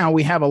 John, right now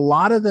we have a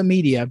lot of the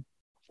media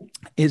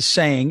is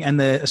saying, and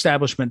the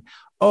establishment,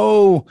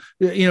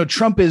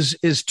 Trump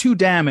is too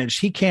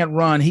damaged. He can't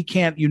run. He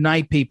can't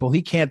unite people.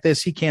 He can't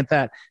this. He can't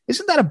that.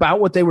 Isn't that about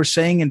what they were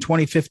saying in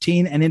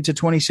 2015 and into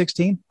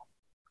 2016?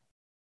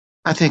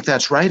 I think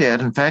that's right,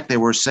 Ed. In fact, they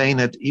were saying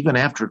that even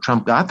after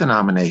Trump got the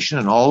nomination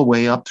and all the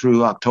way up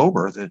through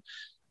October,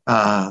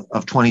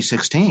 of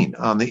 2016,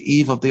 on the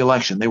eve of the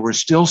election, they were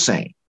still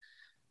saying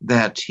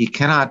that he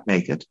cannot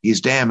make it. He's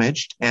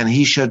damaged, and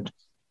he should,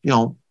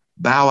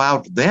 bow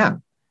out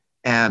then,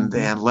 and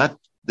let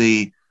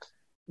the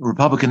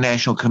Republican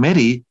National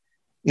Committee,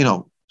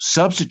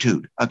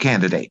 substitute a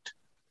candidate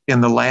in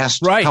the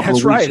last couple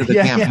of weeks of the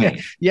campaign.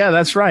 Yeah,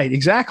 that's right.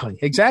 Exactly.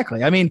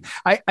 I mean,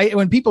 I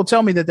when people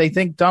tell me that they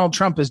think Donald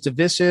Trump is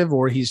divisive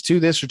or he's too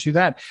this or too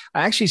that,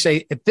 I actually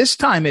say at this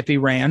time, if he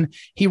ran,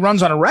 he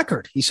runs on a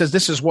record. He says,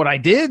 this is what I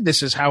did.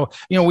 This is how,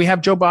 we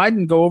have Joe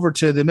Biden go over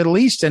to the Middle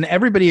East, and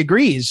everybody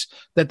agrees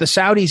that the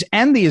Saudis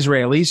and the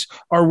Israelis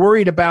are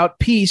worried about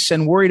peace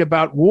and worried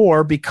about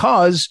war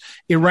because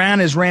Iran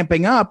is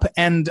ramping up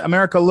and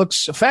America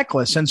looks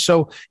feckless. And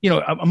so,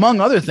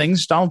 among other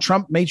things, Donald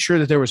Trump made sure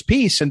that there was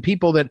peace. and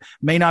people that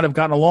may not have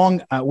gotten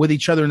along with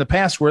each other in the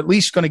past were at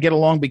least going to get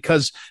along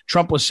because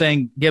Trump was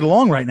saying get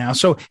along right now.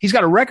 So he's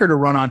got a record to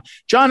run on.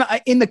 John,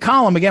 in the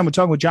column, again, we're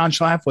talking with John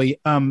Schlafly,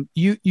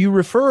 you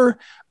refer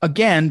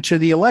again to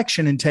the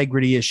election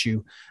integrity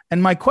issue.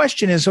 And my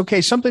question is,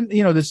 okay,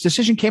 this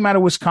decision came out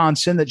of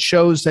Wisconsin that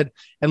shows that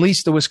at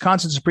least the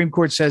Wisconsin Supreme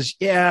Court says,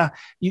 yeah,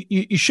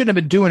 you shouldn't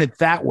have been doing it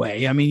that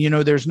way. I mean,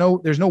 there's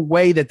no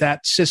way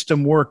that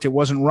system worked. It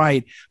wasn't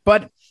right.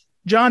 But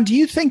John, do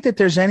you think that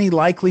there's any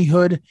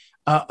likelihood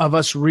of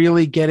us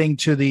really getting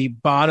to the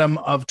bottom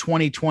of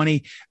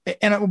 2020?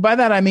 And by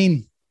that, I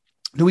mean,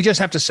 do we just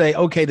have to say,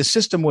 okay, the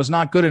system was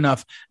not good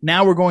enough.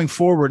 Now we're going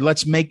forward.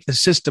 Let's make the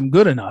system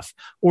good enough.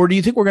 Or do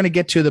you think we're going to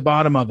get to the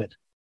bottom of it?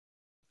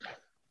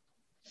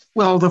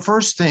 Well, the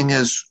first thing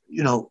is, we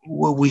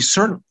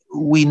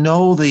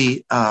know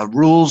the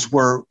rules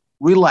were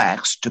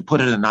relaxed, to put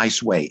it a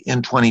nice way,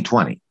 in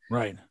 2020.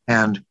 Right.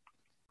 And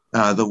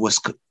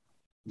the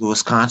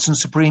Wisconsin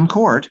Supreme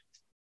Court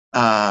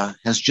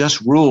has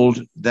just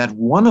ruled that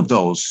one of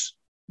those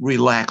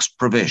relaxed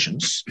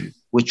provisions,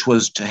 which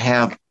was to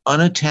have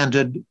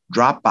unattended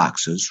drop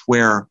boxes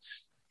where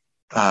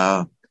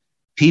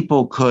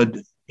people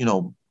could,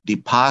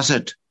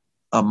 deposit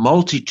a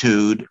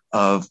multitude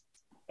of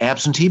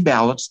absentee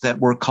ballots that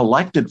were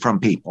collected from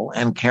people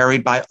and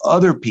carried by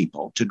other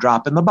people to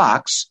drop in the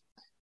box,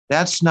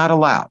 that's not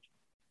allowed.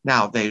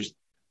 Now, the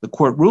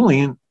court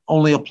ruling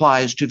only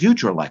applies to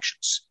future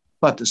elections,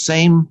 but the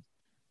same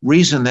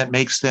reason that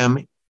makes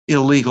them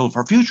illegal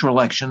for future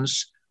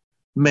elections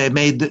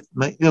made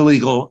them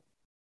illegal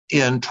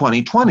in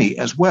 2020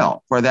 as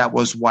well, where that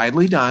was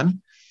widely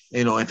done.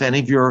 If any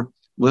of your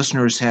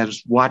listeners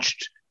has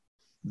watched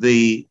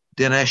the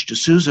Dinesh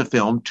D'Souza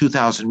film,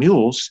 2,000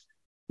 Mules,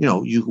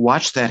 you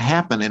watch that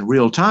happen in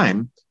real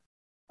time,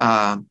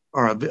 or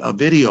a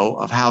video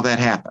of how that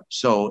happened.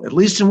 So at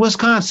least in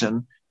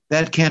Wisconsin,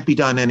 that can't be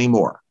done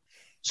anymore.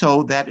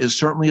 So that is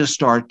certainly a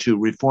start to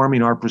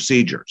reforming our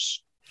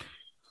procedures.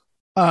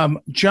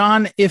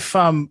 John, if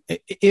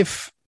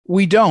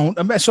we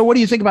don't, so what do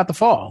you think about the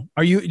fall?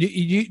 Do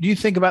you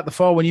think about the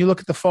fall? When you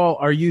look at the fall,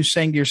 are you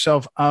saying to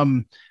yourself,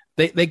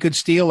 they could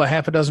steal a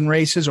half a dozen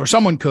races, or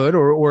someone could,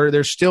 or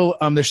there's still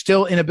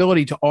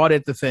inability to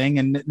audit the thing,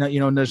 and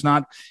it's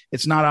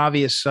not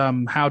obvious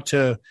how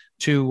to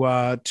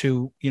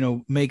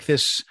make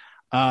this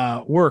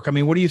work. I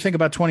mean, what do you think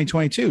about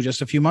 2022,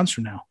 just a few months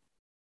from now?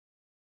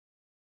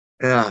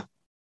 Yeah.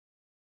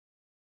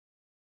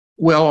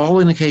 Well, all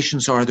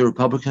indications are the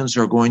Republicans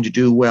are going to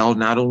do well,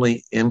 not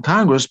only in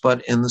Congress,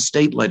 but in the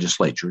state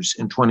legislatures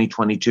in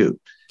 2022.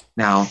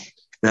 Now,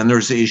 then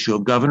there's the issue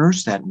of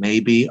governors. That may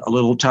be a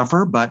little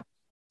tougher, but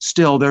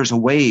still there's a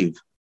wave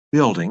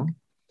building.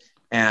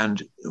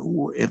 And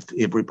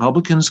if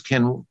Republicans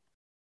can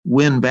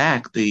win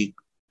back the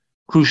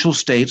crucial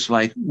states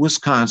like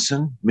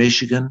Wisconsin,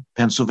 Michigan,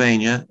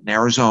 Pennsylvania, and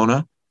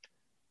Arizona,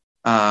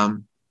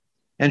 and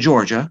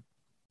Georgia,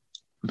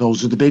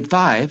 those are the big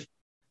five,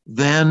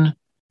 then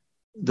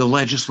the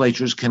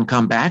legislatures can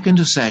come back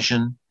into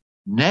session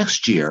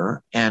next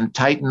year and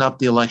tighten up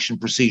the election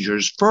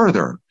procedures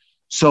further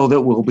so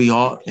that we'll be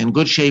all in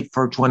good shape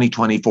for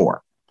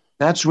 2024.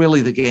 That's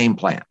really the game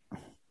plan.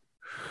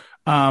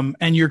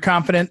 And you're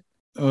confident,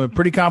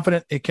 pretty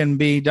confident it can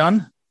be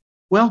done?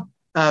 Well,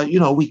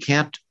 we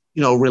can't,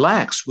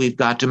 relax. We've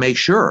got to make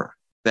sure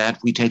that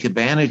we take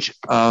advantage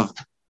of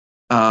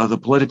the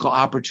political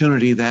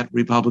opportunity that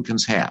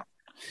Republicans have.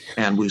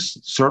 And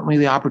certainly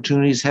the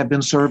opportunities have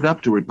been served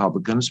up to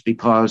Republicans,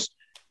 because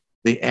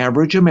the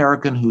average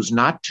American who's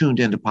not tuned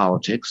into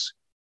politics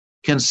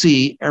can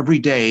see every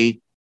day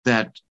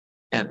that,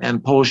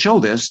 and polls show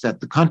this,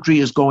 that the country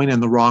is going in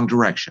the wrong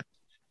direction.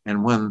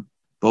 And when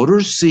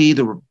voters see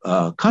the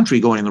country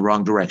going in the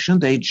wrong direction,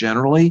 they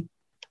generally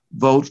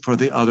vote for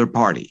the other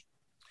party.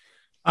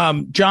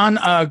 John,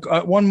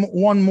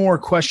 one more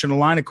question, a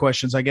line of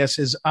questions, I guess,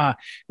 is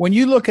when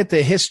you look at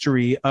the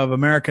history of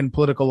American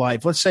political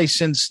life, let's say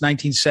since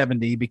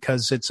 1970,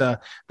 because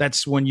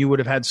that's when you would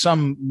have had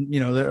some,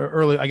 the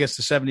early, I guess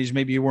the 70s,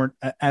 maybe you weren't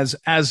as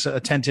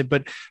attentive,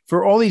 but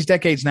for all these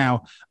decades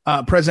now,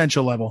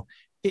 presidential level,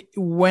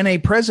 when a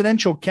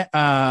presidential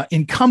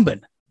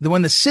incumbent,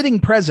 when the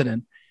sitting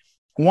president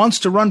wants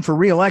to run for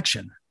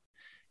re-election,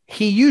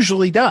 he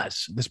usually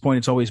does. At this point,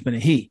 it's always been a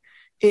he.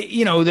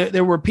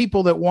 There were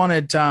people that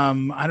wanted,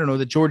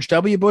 the George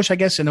W. Bush, I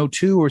guess, in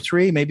 2002 or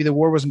 2003. Maybe the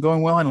war wasn't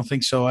going well. I don't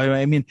think so.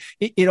 I mean,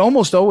 it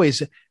almost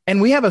always,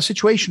 and we have a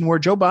situation where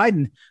Joe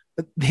Biden,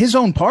 his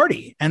own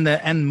party,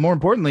 and more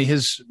importantly,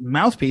 his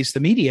mouthpiece,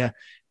 the media,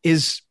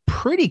 is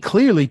pretty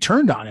clearly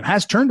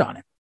has turned on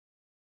him.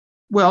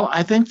 Well,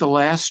 I think the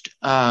last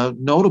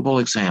notable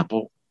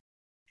example,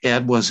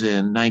 Ed, was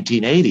in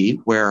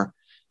 1980, where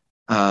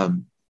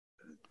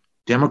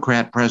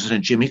Democrat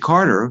President Jimmy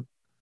Carter,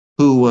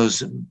 who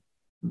was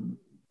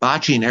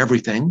botching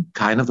everything,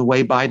 kind of the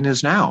way Biden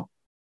is now.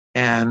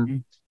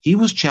 And he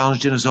was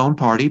challenged in his own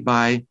party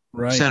by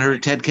Senator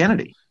Ted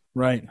Kennedy.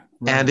 Right.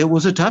 And it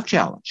was a tough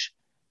challenge.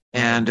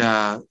 And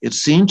it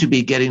seemed to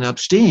be getting up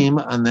steam.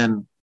 And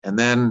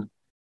then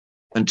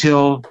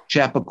until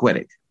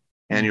Chappaquiddick.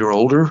 And your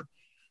older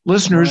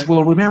listeners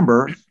will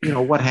remember,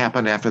 what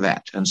happened after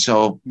that. And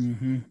so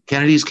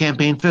Kennedy's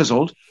campaign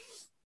fizzled,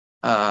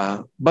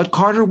 but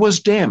Carter was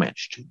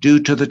damaged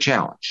due to the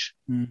challenge.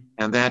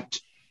 And that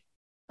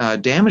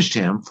damaged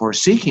him for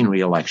seeking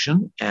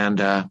re-election.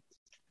 And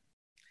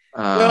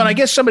and I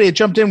guess somebody that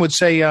jumped in would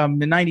say in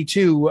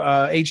 92,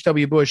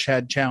 H.W. Bush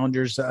had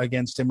challengers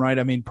against him, right?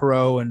 I mean,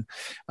 Perot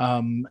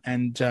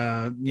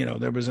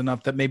there was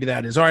enough that maybe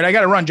that is. All right, I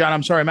got to run, John.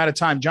 I'm sorry, I'm out of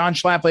time. John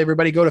Schlafly,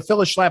 everybody, go to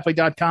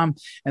phyllisschlafly.com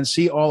and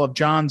see all of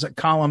John's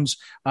columns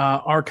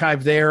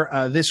archived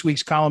there. This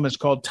week's column is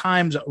called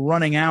Time's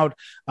Running Out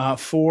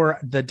for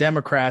the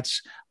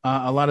Democrats.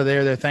 A lot of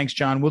there. Thanks,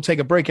 John. We'll take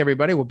a break,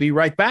 everybody. We'll be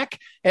right back.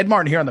 Ed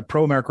Martin here on the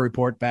Pro America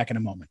Report. Back in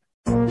a moment.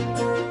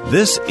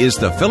 This is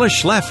the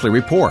Phyllis Schlafly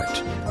Report,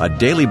 a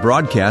daily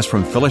broadcast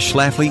from Phyllis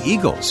Schlafly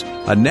Eagles,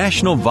 a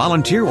national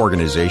volunteer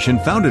organization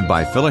founded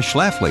by Phyllis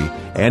Schlafly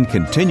and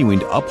continuing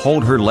to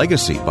uphold her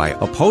legacy by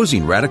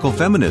opposing radical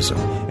feminism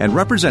and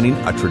representing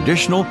a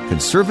traditional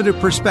conservative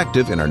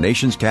perspective in our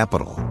nation's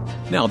capital.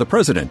 Now, the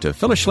president of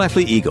Phyllis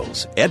Schlafly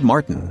Eagles, Ed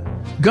Martin.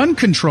 Gun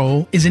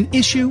control is an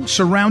issue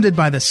surrounded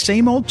by the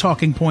same old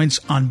talking points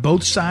on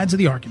both sides of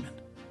the argument.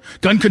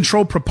 Gun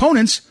control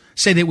proponents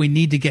say that we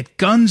need to get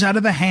guns out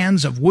of the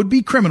hands of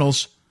would-be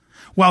criminals,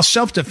 while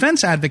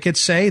self-defense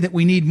advocates say that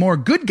we need more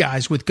good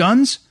guys with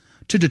guns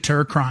to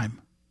deter crime.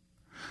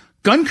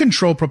 Gun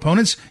control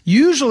proponents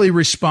usually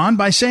respond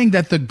by saying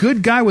that the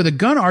good guy with a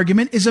gun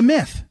argument is a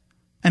myth.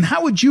 And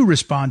how would you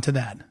respond to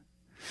that?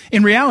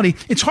 In reality,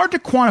 it's hard to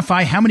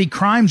quantify how many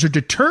crimes are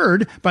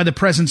deterred by the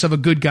presence of a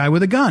good guy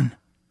with a gun.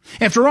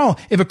 After all,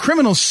 if a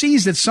criminal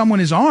sees that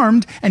someone is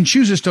armed and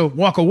chooses to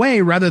walk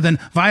away rather than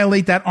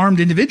violate that armed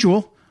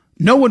individual,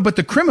 no one but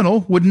the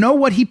criminal would know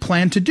what he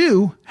planned to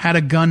do had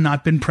a gun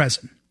not been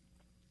present.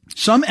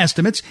 Some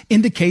estimates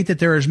indicate that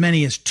there are as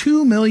many as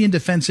 2 million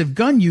defensive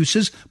gun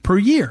uses per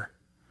year.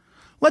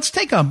 Let's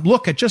take a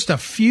look at just a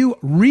few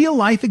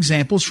real-life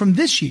examples from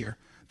this year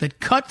that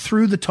cut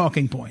through the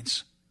talking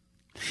points.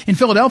 In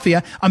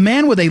Philadelphia, a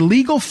man with a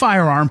legal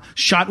firearm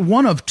shot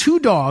one of 2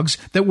 dogs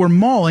that were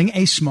mauling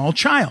a small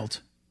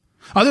child.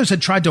 Others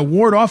had tried to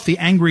ward off the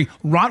angry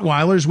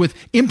Rottweilers with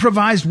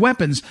improvised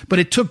weapons, but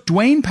it took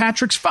Dwayne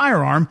Patrick's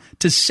firearm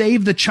to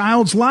save the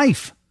child's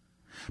life.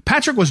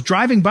 Patrick was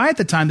driving by at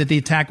the time that the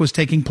attack was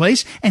taking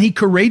place, and he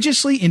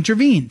courageously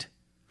intervened.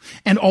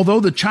 And although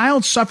the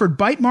child suffered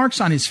bite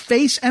marks on his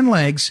face and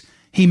legs,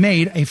 he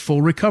made a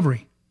full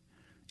recovery.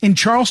 In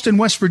Charleston,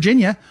 West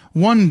Virginia,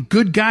 one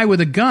good guy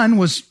with a gun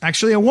was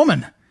actually a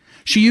woman.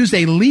 She used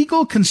a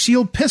legal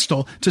concealed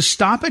pistol to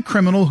stop a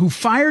criminal who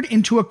fired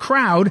into a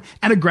crowd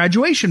at a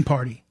graduation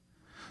party.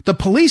 The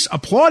police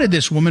applauded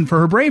this woman for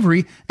her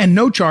bravery, and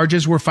no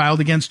charges were filed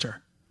against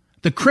her.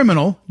 The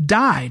criminal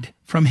died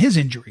from his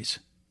injuries.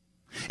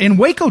 In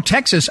Waco,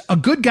 Texas, a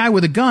good guy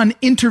with a gun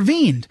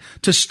intervened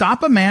to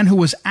stop a man who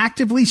was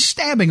actively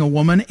stabbing a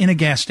woman in a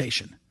gas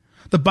station.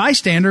 The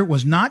bystander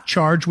was not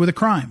charged with a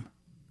crime.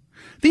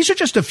 These are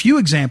just a few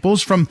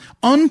examples from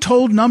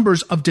untold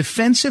numbers of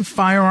defensive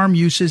firearm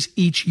uses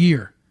each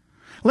year.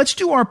 Let's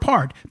do our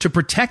part to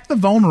protect the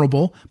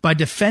vulnerable by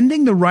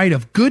defending the right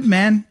of good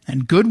men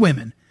and good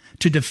women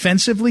to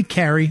defensively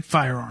carry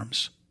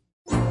firearms.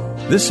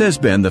 This has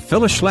been the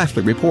Phyllis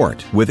Schlafly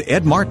Report with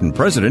Ed Martin,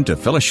 president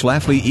of Phyllis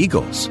Schlafly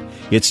Eagles.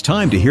 It's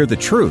time to hear the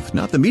truth,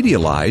 not the media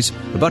lies,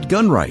 about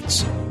gun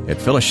rights. At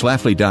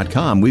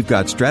phyllisschlafly.com, we've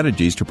got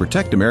strategies to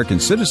protect American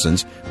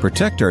citizens,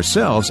 protect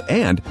ourselves,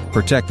 and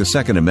protect the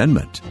Second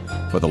Amendment.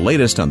 For the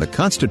latest on the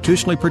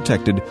constitutionally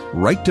protected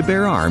right to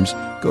bear arms,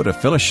 go to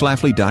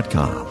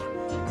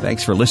phyllisschlafly.com.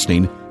 Thanks for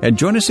listening, and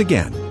join us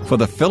again for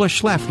the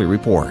Phyllis Schlafly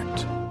Report.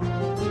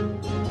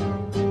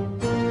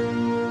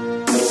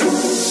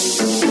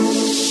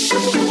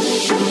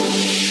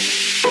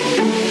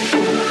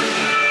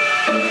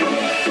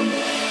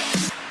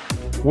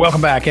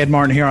 Welcome back. Ed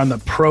Martin here on the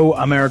Pro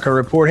America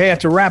Report. Hey, I have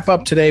to wrap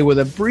up today with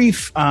a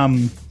brief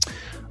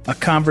a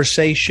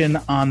conversation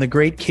on the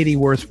great Kitty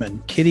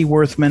Worthman. Kitty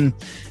Worthman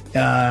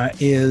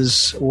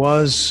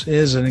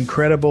is an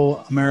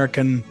incredible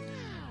American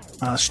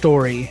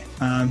story.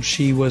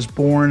 She was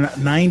born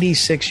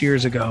 96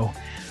 years ago,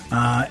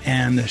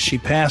 and she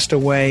passed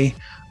away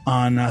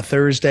on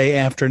Thursday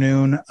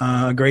afternoon.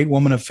 A great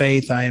woman of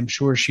faith. I am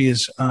sure she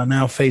is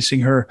now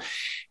facing her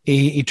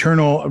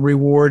eternal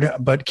reward.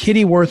 But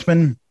Kitty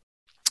Worthman,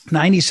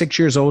 96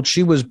 years old,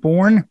 she was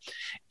born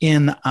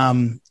in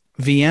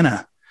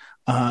Vienna,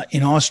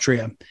 in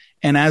Austria.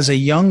 And as a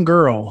young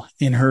girl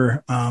in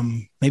her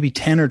maybe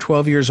 10 or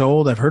 12 years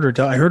old, I heard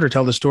her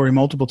tell the story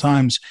multiple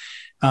times.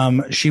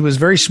 She was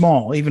very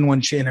small, even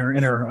when she in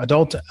her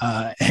adult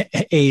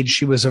age.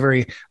 She was a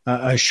very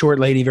short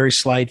lady, very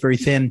slight, very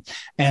thin,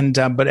 and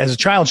but as a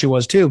child she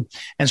was too.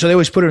 And so they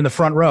always put her in the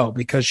front row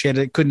because she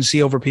couldn't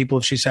see over people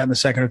if she sat in the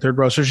second or third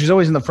row. So she's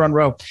always in the front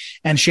row.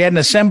 And she had an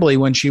assembly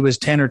when she was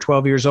 10 or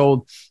 12 years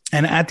old.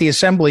 And at the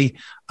assembly,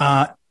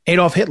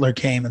 Adolf Hitler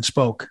came and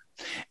spoke,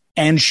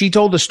 and she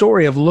told the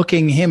story of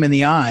looking him in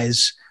the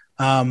eyes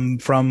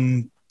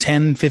from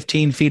 10,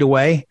 15 feet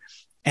away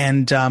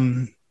and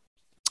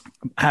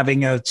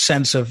having a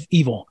sense of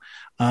evil.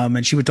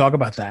 And she would talk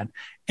about that.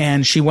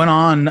 And she went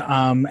on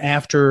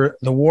after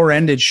the war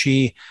ended.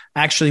 She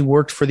actually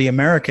worked for the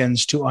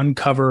Americans to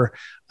uncover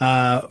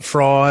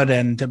fraud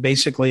and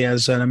basically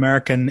as an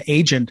American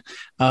agent,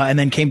 and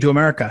then came to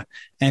America.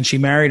 And she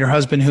married her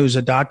husband, who was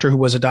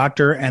a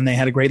doctor, and they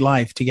had a great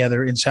life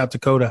together in South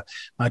Dakota,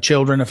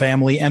 children, a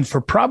family. And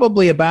for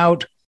probably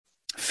about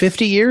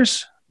 50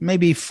 years,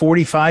 maybe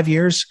 45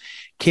 years,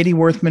 Kitty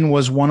Worthman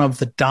was one of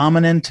the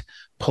dominant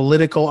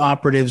political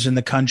operatives in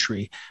the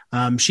country.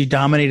 She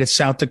dominated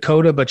South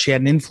Dakota, but she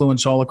had an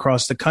influence all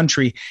across the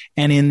country.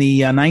 And in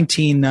the in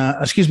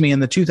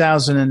the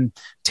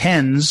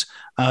 2010s,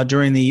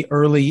 during the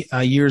early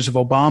years of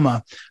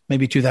Obama,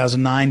 maybe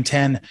 2009,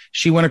 10,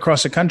 she went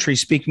across the country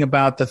speaking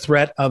about the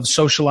threat of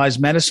socialized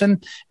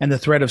medicine and the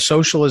threat of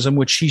socialism,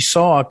 which she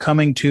saw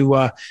coming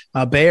to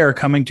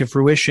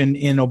fruition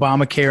in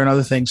Obamacare and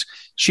other things.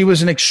 She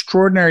was an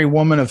extraordinary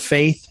woman of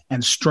faith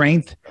and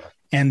strength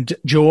and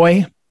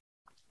joy.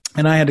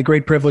 And I had the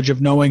great privilege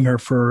of knowing her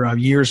for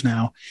years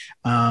now.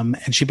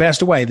 And she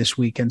passed away this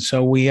week. And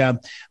so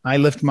I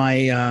lift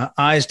my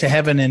eyes to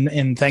heaven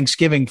in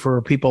thanksgiving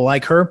for people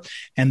like her.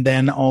 And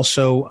then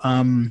also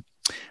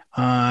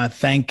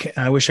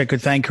I wish I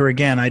could thank her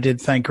again. I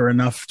did thank her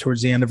enough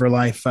towards the end of her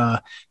life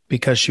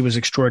because she was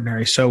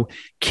extraordinary. So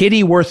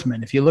Kitty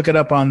Worthman, if you look it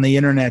up on the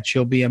internet,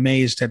 you'll be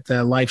amazed at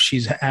the life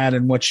she's had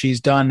and what she's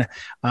done.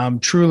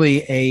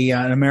 Truly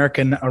an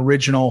American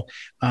original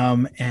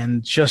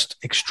and just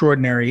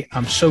extraordinary.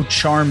 So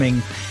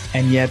charming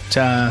and yet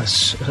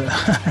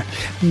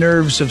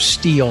nerves of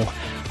steel.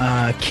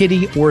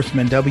 Kitty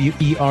Worthman,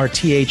 Werthmann.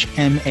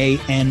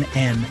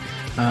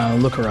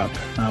 Look her up.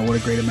 What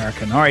a great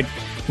American. All right.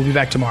 We'll be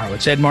back tomorrow.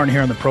 It's Ed Martin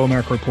here on the Pro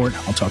America Report.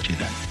 I'll talk to you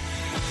then.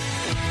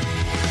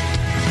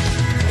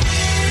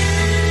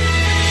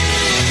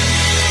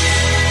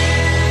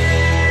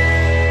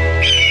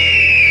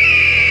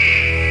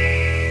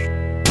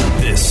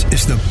 This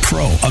is the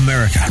Pro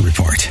America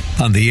Report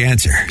on The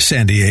Answer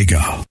San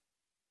Diego.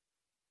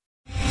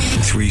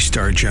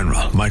 3-star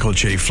General Michael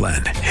J.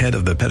 Flynn, head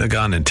of the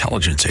Pentagon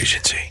Intelligence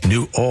Agency,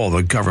 knew all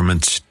the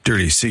government's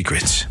dirty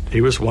secrets. He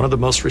was one of the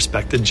most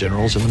respected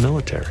generals in the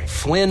military.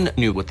 Flynn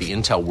knew what the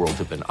intel world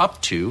had been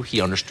up to.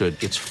 He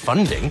understood its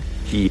funding.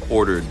 He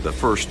ordered the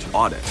first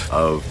audit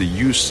of the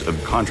use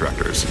of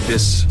contractors.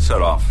 This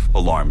set off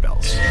alarm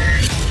bells.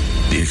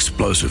 The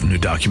explosive new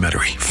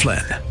documentary,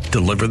 Flynn,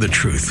 Deliver the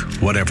Truth,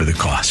 Whatever the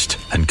Cost,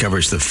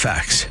 uncovers the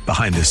facts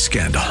behind this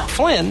scandal.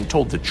 Flynn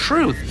told the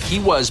truth. He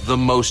was the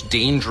most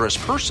dangerous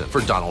person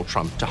for Donald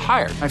Trump to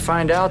hire. I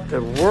find out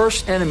the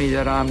worst enemy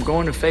that I'm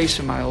going to face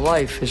in my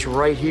life is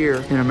right here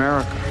in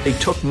America. They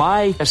took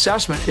my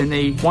assessment and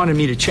they wanted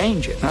me to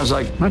change it. And I was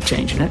like, I'm not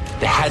changing it.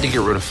 They had to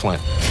get rid of Flynn.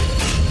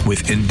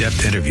 With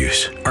in-depth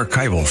interviews,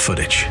 archival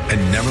footage,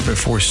 and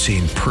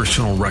never-before-seen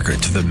personal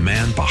records of the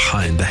man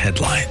behind the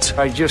headlines.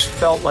 I just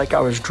felt like I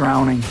was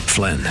drowning.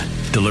 Flynn,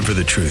 Deliver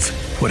the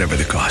Truth, Whatever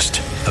the Cost.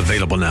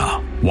 Available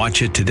now.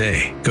 Watch it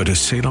today. Go to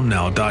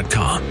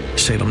salemnow.com.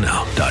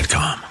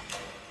 salemnow.com.